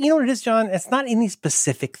it's really, you know what it is, John? It's not any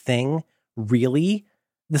specific thing, really.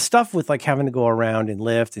 The stuff with like having to go around and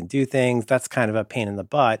Lyft and do things, that's kind of a pain in the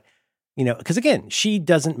butt. You know, because again, she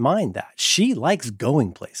doesn't mind that. She likes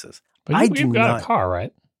going places. But you've got a car,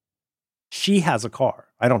 right? She has a car.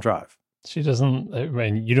 I don't drive. She doesn't. I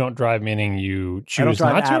mean, you don't drive, meaning you choose I don't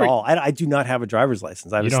drive not to? at all. I do not have a driver's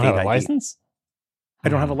license. I have you a don't state have a ID. license? I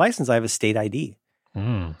don't have a license. I have a state ID.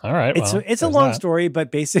 All right. It's a long story,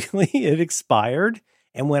 but basically it expired.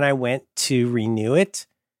 And when I went to renew it,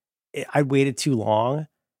 I waited too long.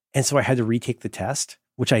 And so I had to retake the test,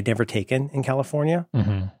 which I'd never taken in California.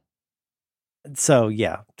 Mm-hmm. So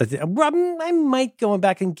yeah, I might go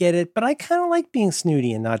back and get it, but I kind of like being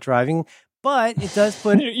snooty and not driving. But it does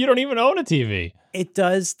put you don't even own a TV. It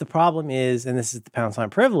does. The problem is, and this is the pound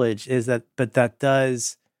sign privilege, is that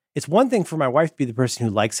it's one thing for my wife to be the person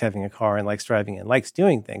who likes having a car and likes driving and likes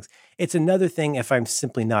doing things. It's another thing if I'm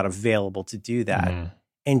simply not available to do that.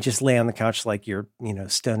 And just lay on the couch like your,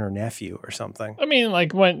 stoner nephew or something. I mean,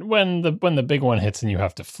 like when the big one hits and you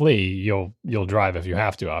have to flee, you'll drive if you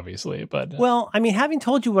have to, obviously. But well, I mean, having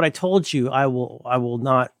told you what I told you, I will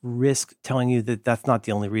not risk telling you that that's not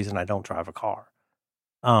the only reason I don't drive a car.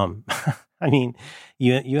 I mean,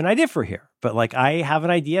 you and I differ here, but like I have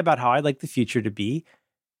an idea about how I'd like the future to be,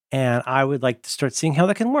 and I would like to start seeing how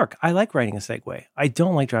that can work. I like riding a Segway. I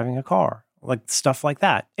don't like driving a car, like stuff like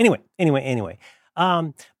that. Anyway.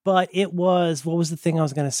 But what was the thing I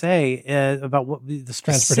was going to say about what the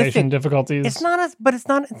transportation difficulties? It's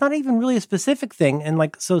not even really a specific thing. And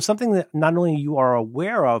like, so something that not only you are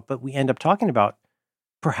aware of, but we end up talking about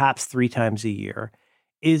perhaps 3 times a year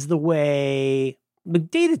is the way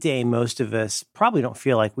day to day, most of us probably don't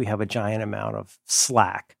feel like we have a giant amount of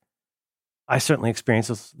slack. I certainly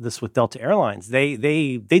experienced this with Delta Airlines. They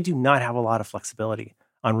do not have a lot of flexibility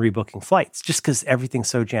on rebooking flights just because everything's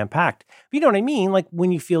so jam-packed. You know what I mean? Like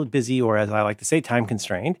when you feel busy, or as I like to say, time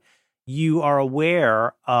constrained, you are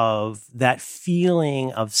aware of that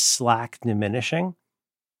feeling of slack diminishing,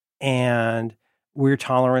 and where your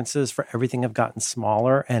tolerances for everything have gotten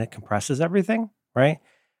smaller and it compresses everything, right?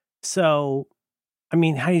 So, I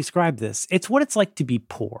mean, how do you describe this? It's what it's like to be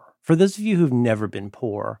poor. For those of you who've never been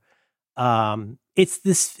poor, it's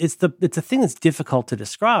a thing that's difficult to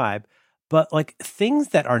describe. But like things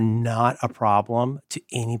that are not a problem to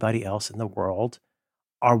anybody else in the world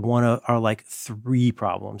are like 3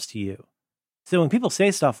 problems to you. So when people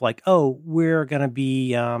say stuff like, "Oh, we're gonna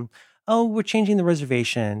be, we're changing the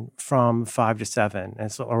reservation from 5 to 7," and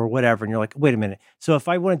so or whatever, and you're like, "Wait a minute. So if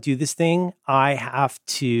I want to do this thing, I have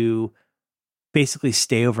to basically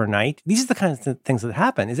stay overnight." These are the kinds of things that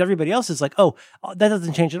happen. Is everybody else is like, "Oh, that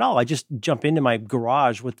doesn't change at all. I just jump into my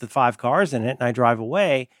garage with the 5 cars in it and I drive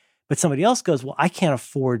away." But somebody else goes, "Well, I can't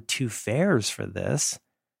afford 2 fares for this.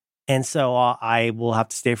 And so I will have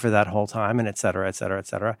to stay for that whole time," and et cetera, et cetera, et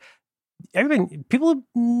cetera. people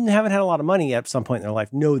who haven't had a lot of money at some point in their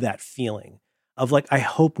life know that feeling of like, I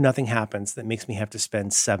hope nothing happens that makes me have to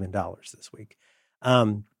spend $7 this week.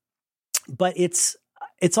 But it's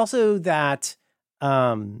also that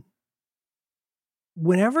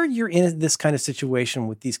whenever you're in this kind of situation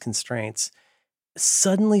with these constraints,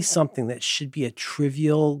 suddenly something that should be a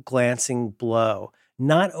trivial glancing blow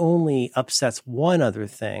not only upsets one other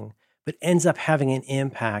thing, but ends up having an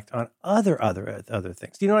impact on other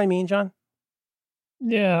things. Do you know what I mean, John?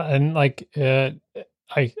 Yeah, and like I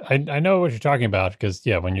know what you're talking about because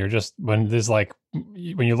when you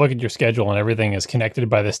look at your schedule and everything is connected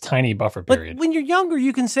by this tiny buffer period. But when you're younger,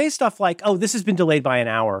 you can say stuff like, "Oh, this has been delayed by an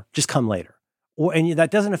hour. Just come later," and that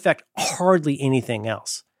doesn't affect hardly anything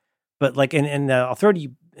else. But like, and I'll throw to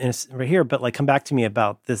you right here. But like, come back to me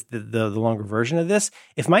about this the longer version of this.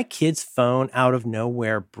 If my kid's phone out of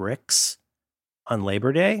nowhere bricks on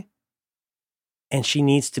Labor Day, and she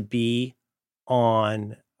needs to be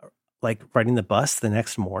on like riding the bus the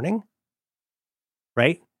next morning,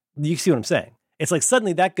 right? You see what I'm saying? It's like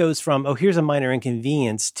suddenly that goes from, oh, here's a minor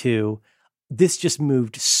inconvenience to this just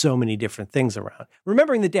moved so many different things around.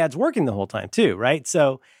 Remembering that dad's working the whole time too, right?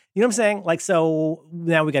 So, you know what I'm saying? Like, so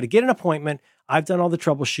now we got to get an appointment. I've done all the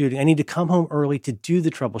troubleshooting. I need to come home early to do the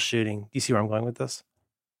troubleshooting. Do you see where I'm going with this?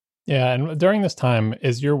 Yeah. And during this time,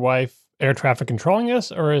 is your wife air traffic controlling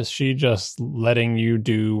this, or is she just letting you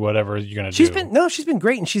do whatever you're going to do? She's been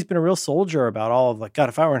great. And she's been a real soldier about all of like, God,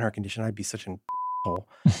 if I were in her condition, I'd be such an asshole.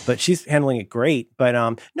 But she's handling it great. But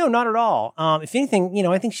no, not at all. If anything,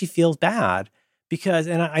 I think she feels bad because,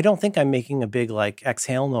 and I don't think I'm making a big like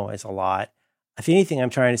exhale noise a lot. If anything,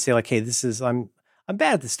 I'm trying to say like, hey, I'm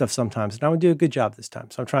bad at this stuff sometimes and I would do a good job this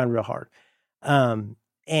time. So I'm trying real hard. But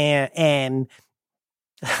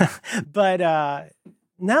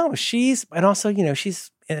no, she's in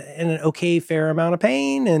an okay, fair amount of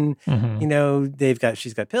pain and,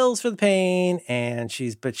 she's got pills for the pain and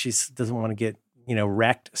she doesn't want to get,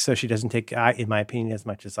 wrecked. So she doesn't take, in my opinion, as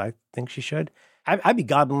much as I think she should. I'd be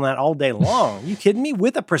gobbling that all day long. You kidding me?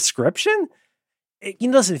 With a prescription?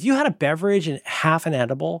 Listen, if you had a beverage and half an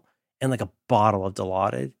edible and like a bottle of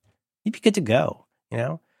Dilaudid, you'd be good to go,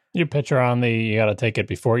 You picture on you got to take it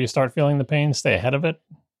before you start feeling the pain, stay ahead of it,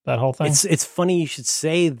 that whole thing? It's funny you should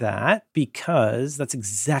say that because that's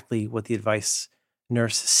exactly what the advice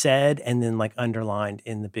nurse said and then like underlined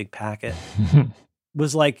in the big packet.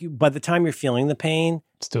 Was like, by the time you're feeling the pain,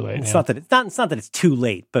 it's too late. It's not that it's too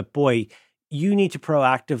late, but boy, you need to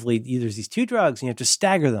proactively, there's these two drugs and you have to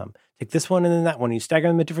stagger them. Take this one and then that one. You stagger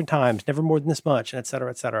them at different times, never more than this much, and et cetera,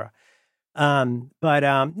 et cetera.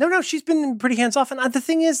 No, she's been pretty hands off. And the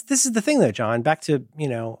thing is, this is the thing though, John, back to,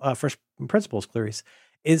 first principles, Clarice,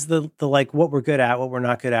 is the like what we're good at, what we're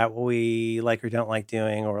not good at, what we like or don't like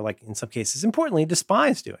doing, or like in some cases, importantly,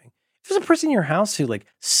 despise doing. If there's a person in your house who like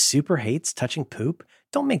super hates touching poop,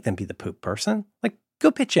 don't make them be the poop person. Like, go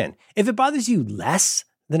pitch in. If it bothers you less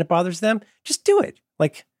than it bothers them, just do it.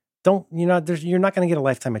 Like, you're not going to get a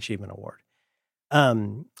lifetime achievement award.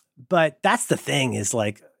 But that's the thing is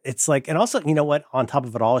like, it's like, and also, you know what, on top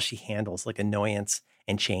of it all, she handles like annoyance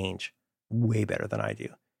and change way better than I do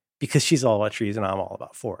because she's all about trees and I'm all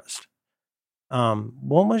about forest.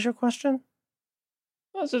 What was your question?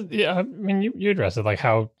 I mean, you addressed it, like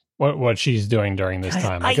what she's doing during this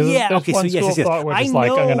time. Okay, so yes. I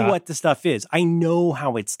know what the stuff is. I know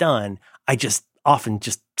how it's done. I just often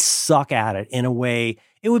just suck at it in a way.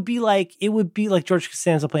 It would be like George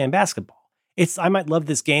Costanza playing basketball. I might love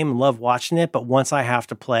this game and love watching it, but once I have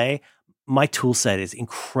to play, my tool set is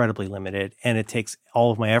incredibly limited and it takes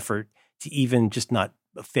all of my effort to even just not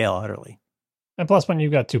fail utterly. And plus, when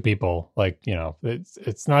you've got two people, like,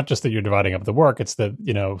 it's not just that you're dividing up the work. It's that,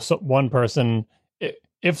 so one person,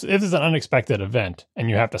 if it's an unexpected event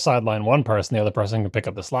and you have to sideline one person, the other person can pick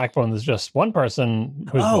up the slack phone. There's just one person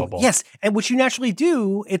who's mobile. Yes. And what you naturally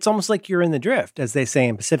do, it's almost like you're in the drift, as they say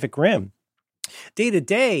in Pacific Rim. Day to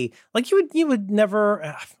day, like you would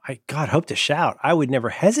never, hope to shout. I would never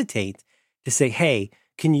hesitate to say, hey,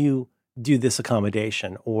 can you do this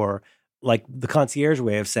accommodation? Or like the concierge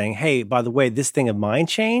way of saying, hey, by the way, this thing of mine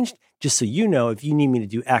changed. Just so you know, if you need me to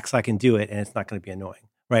do X, I can do it. And it's not going to be annoying,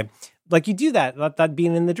 right? Like you do that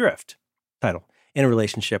being in the drift title in a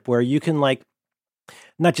relationship where you can like,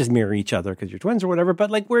 not just mirror each other because you're twins or whatever,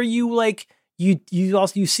 but like where you like, you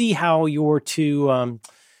see how your two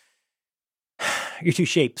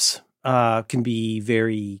shapes can be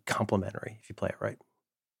very complementary if you play it right.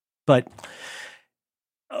 But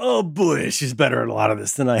oh boy, she's better at a lot of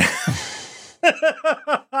this than I am.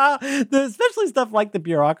 Especially stuff like the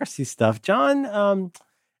bureaucracy stuff. John,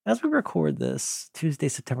 as we record this Tuesday,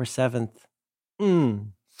 September 7th,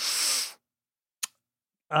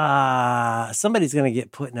 somebody's going to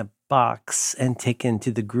get put in a box and taken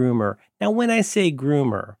to the groomer. Now, when I say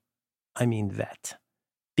groomer, I mean vet,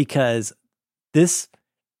 because this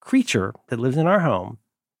creature that lives in our home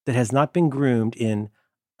that has not been groomed in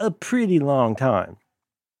a pretty long time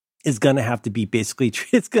is going to have to be basically,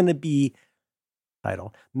 it's going to be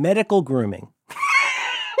title medical grooming.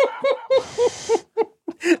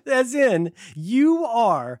 As in, you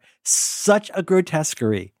are such a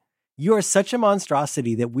grotesquerie. You are such a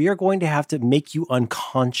monstrosity that we are going to have to make you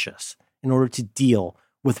unconscious in order to deal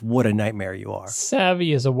with what a nightmare you are.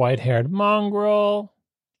 Savvy is a white-haired mongrel,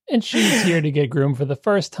 and she's here to get groomed for the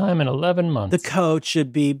first time in 11 months. The coat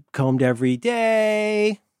should be combed every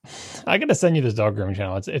day. I got to send you this dog grooming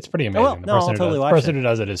channel. It's pretty amazing. I'll totally watch it. The person who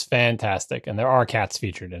does it is fantastic, and there are cats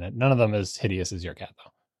featured in it. None of them as hideous as your cat,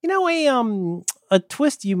 though. You know, a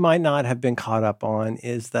twist you might not have been caught up on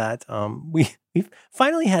is that we've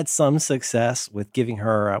finally had some success with giving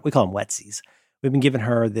her, we call them wetsies. We've been giving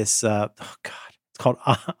her this, it's called,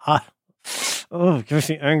 it makes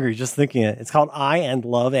me angry just thinking it. It's called I and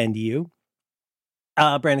Love and You,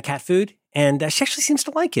 brand of cat food. And she actually seems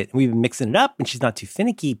to like it. We've been mixing it up and she's not too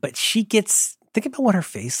finicky, but she gets, think about what her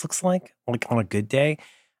face looks like on a good day.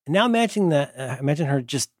 And now imagine her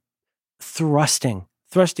just thrusting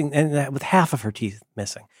and with half of her teeth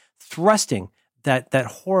missing, thrusting that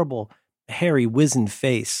horrible, hairy, wizened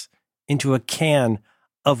face into a can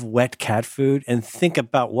of wet cat food, and think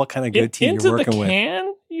about what kind of goatee you're working with. Into the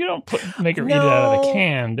can? You don't make her eat it out of the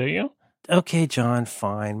can, do you? Okay, John,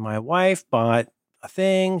 fine. My wife bought a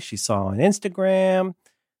thing she saw on Instagram,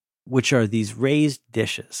 which are these raised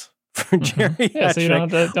dishes for geriatric. Yeah, so you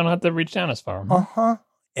don't have to reach down as far. Uh-huh.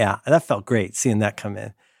 Yeah, that felt great, seeing that come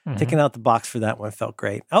in. Mm-hmm. Taking out the box for that one felt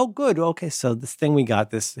great. Oh, good. Okay, so this thing we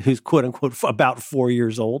got, who's quote unquote about 4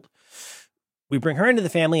 years old, we bring her into the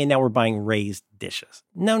family, and now we're buying raised dishes.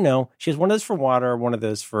 No, she has one of those for water, one of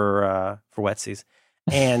those for wetsies,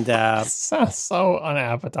 and sounds so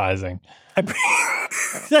unappetizing. You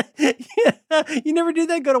never do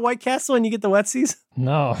that? Go to White Castle and you get the wetsies?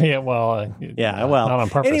 No, yeah, well, not on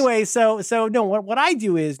purpose. Anyway, so no, what I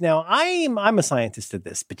do is now I'm a scientist at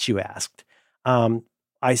this, but you asked.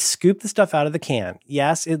 I scoop the stuff out of the can.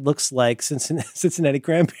 Yes, it looks like Cincinnati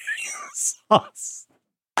cranberry sauce.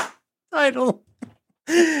 Title.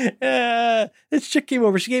 This chick came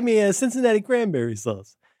over. She gave me a Cincinnati cranberry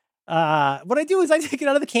sauce. What I do is I take it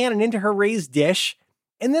out of the can and into her raised dish,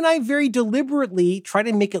 and then I very deliberately try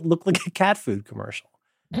to make it look like a cat food commercial.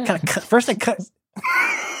 First, I cut.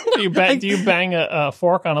 Do you bang a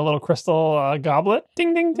fork on a little crystal goblet?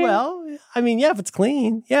 Ding, ding, ding. Well, I mean, yeah, if it's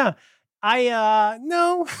clean, yeah.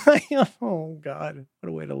 No. Oh God, what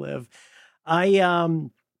a way to live. I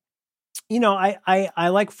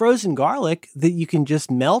like frozen garlic that you can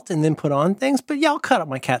just melt and then put on things, but yeah, I'll cut up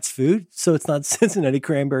my cat's food so it's not Cincinnati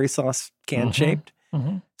cranberry sauce can shaped.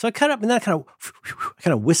 Mm-hmm. So I cut up and then I kind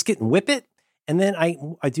of whisk it and whip it. And then I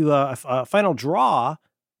do a final draw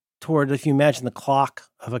toward, if you imagine the clock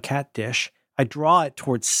of a cat dish, I draw it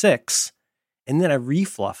towards 6 and then I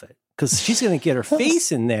refluff it. Because she's going to get her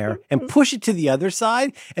face in there and push it to the other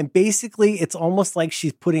side. And basically, it's almost like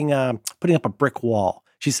she's putting up a brick wall.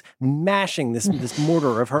 She's mashing this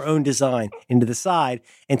mortar of her own design into the side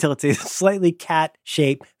until it's a slightly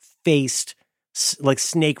cat-shaped, faced, like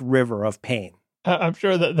snake river of pain. I'm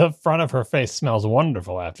sure that the front of her face smells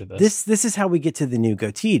wonderful after this. This is how we get to the new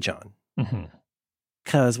goatee, John. Mm-hmm.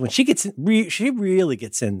 Because when she gets in, she really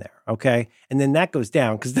gets in there, okay? And then that goes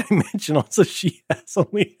down, because I mentioned also she has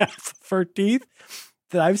only half of her teeth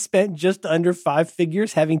that I've spent just under 5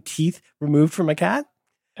 figures having teeth removed from a cat.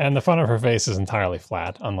 And the front of her face is entirely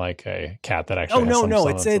flat, unlike a cat that actually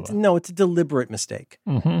has it's a deliberate mistake.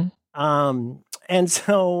 Mm-hmm. And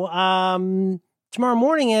so tomorrow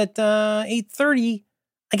morning at 8:30,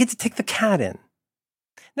 I get to take the cat in.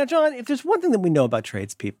 Now, John, if there's one thing that we know about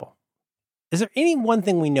tradespeople, is there any one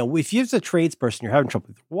thing we know? If you're a tradesperson, you're having trouble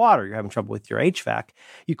with water, you're having trouble with your HVAC,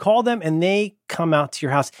 you call them and they come out to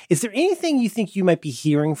your house. Is there anything you think you might be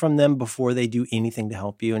hearing from them before they do anything to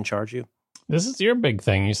help you and charge you? This is your big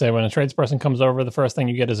thing. You say when a tradesperson comes over, the first thing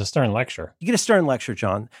you get is a stern lecture. You get a stern lecture,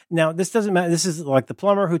 John. Now, this doesn't matter. This is like the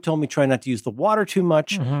plumber who told me try not to use the water too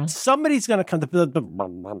much. Mm-hmm. Somebody's going to come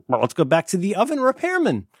to, let's go back to the oven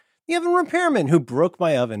repairman. The oven repairman who broke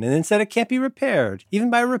my oven and then said it can't be repaired, even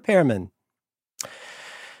by a repairman.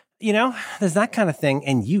 You know, there's that kind of thing.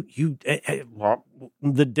 And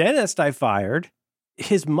the dentist I fired,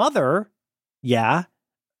 his mother,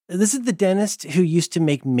 This is the dentist who used to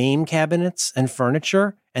make MAME cabinets and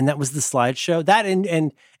furniture, and that was the slideshow. That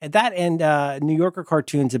and New Yorker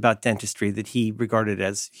cartoons about dentistry that he regarded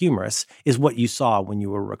as humorous is what you saw when you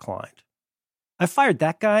were reclined. I fired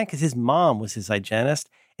that guy because his mom was his hygienist,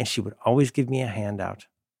 and she would always give me a handout.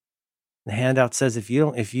 The handout says, if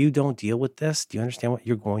you don't deal with this, do you understand what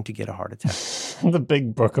you're going to get a heart attack? The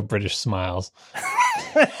big book of British smiles.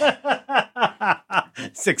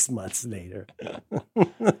 6 months later.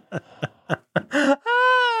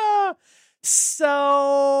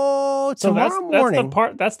 So tomorrow morning,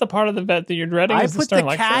 that's the part of the vet that you're dreading. I put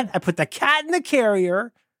the cat in the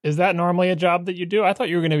carrier. Is that normally a job that you do? I thought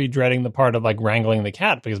you were going to be dreading the part of like wrangling the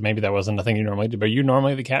cat, because maybe that wasn't a thing you normally do. But are you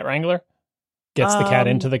normally the cat wrangler? Gets the cat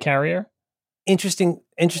into the carrier? Interesting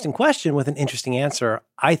question with an interesting answer,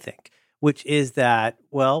 I think, which is that,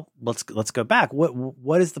 well, let's go back.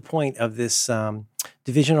 What is the point of this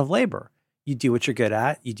division of labor? You do what you're good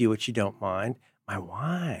at. You do what you don't mind. My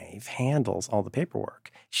wife handles all the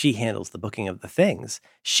paperwork. She handles the booking of the things.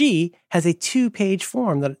 She has a 2-page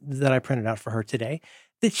form that I printed out for her today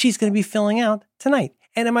that she's going to be filling out tonight.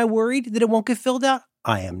 And am I worried that it won't get filled out?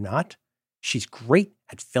 I am not. She's great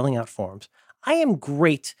at filling out forms. I am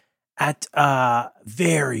great at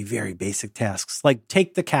very, very basic tasks, like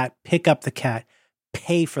take the cat, pick up the cat,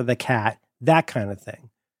 pay for the cat, that kind of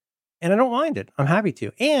thing. And I don't mind it. I'm happy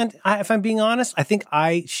to. And if I'm being honest, I think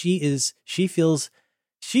she has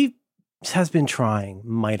been trying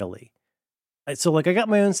mightily. So like I got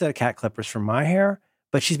my own set of cat clippers for my hair,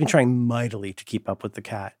 but she's been trying mightily to keep up with the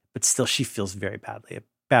cat, but still she feels very bad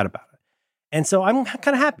about it. And so I'm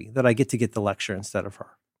kind of happy that I get the lecture instead of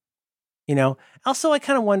her. You know, also I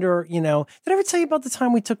kind of wonder, did I ever tell you about the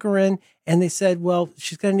time we took her in and they said, well,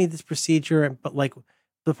 she's going to need this procedure. But like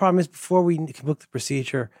the problem is before we can book the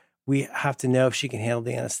procedure, we have to know if she can handle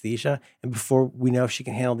the anesthesia. And before we know if she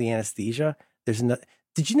can handle the anesthesia,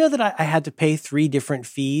 did you know that I had to pay 3 different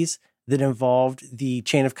fees that involved the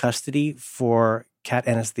chain of custody for cat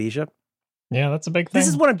anesthesia? Yeah, that's a big thing. This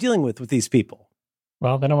is what I'm dealing with these people.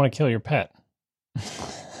 Well, they don't want to kill your pet.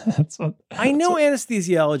 I know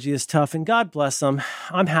anesthesiology is tough, and God bless them.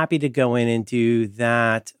 I'm happy to go in and do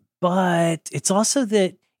that. But it's also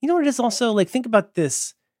that, it is also like, think about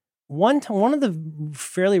this. One of the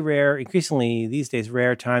fairly rare, increasingly these days,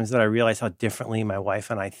 rare times that I realize how differently my wife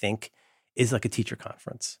and I think is like a teacher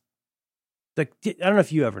conference. Like, I don't know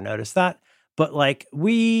if you ever noticed that, but like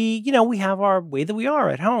we have our way that we are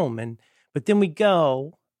at home. But then we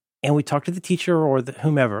go and we talk to the teacher or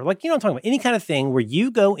whomever, like, I'm talking about any kind of thing where you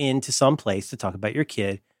go into some place to talk about your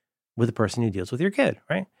kid with the person who deals with your kid,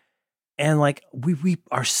 right? And like, we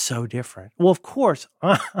are so different. Well, of course,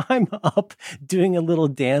 I'm up doing a little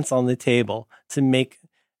dance on the table to make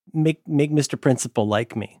Mr. Principal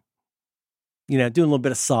like me, doing a little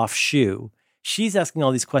bit of soft shoe. She's asking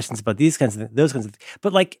all these questions about those kinds of things.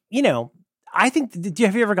 But like, I think,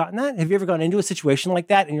 have you ever gotten that? Have you ever gotten into a situation like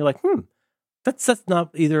that? And you're like, that's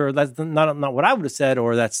not either, that's not what I would have said,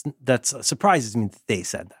 or that's surprises me that they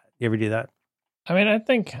said that. You ever do that? I mean, I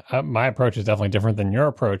think my approach is definitely different than your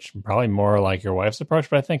approach, probably more like your wife's approach.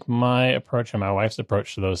 But I think my approach and my wife's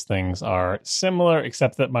approach to those things are similar,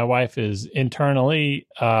 except that my wife is internally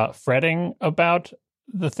fretting about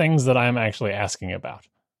the things that I'm actually asking about.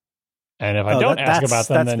 And if I don't ask about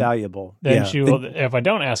them, that's valuable. Then she will. If I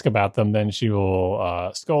don't ask about them, then she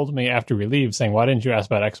will scold me after we leave, saying, "Why didn't you ask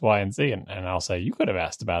about X, Y, and Z?" And I'll say, "You could have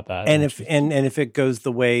asked about that." And if it goes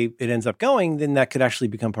the way it ends up going, then that could actually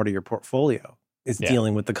become part of your portfolio. Is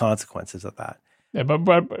dealing with the consequences of that. Yeah, but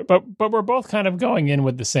we're both kind of going in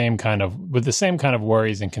with the same kind of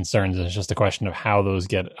worries and concerns. And it's just a question of how those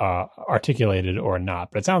get articulated or not.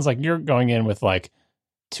 But it sounds like you're going in with like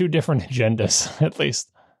 2 different agendas, at least.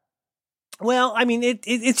 Well, I mean,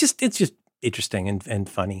 it's just interesting and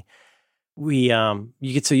funny. You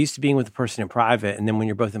get so used to being with the person in private, and then when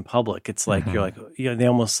you're both in public, it's like you're like, they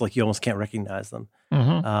almost like you almost can't recognize them.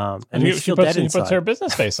 And she puts her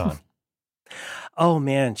business face on. Oh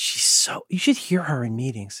man, you should hear her in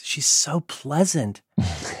meetings. She's so pleasant.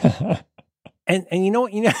 and you know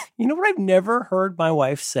what I've never heard my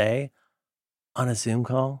wife say on a Zoom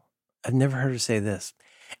call? I've never heard her say this.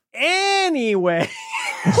 Anyway.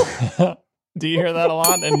 Do you hear that a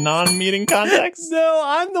lot in non-meeting context? No,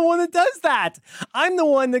 I'm the one that does that. I'm the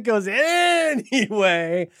one that goes,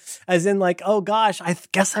 anyway. As in like, oh gosh, I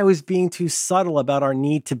guess I was being too subtle about our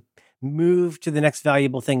need to move to the next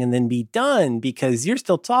valuable thing and then be done because you're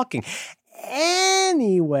still talking.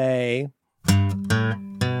 Anyway,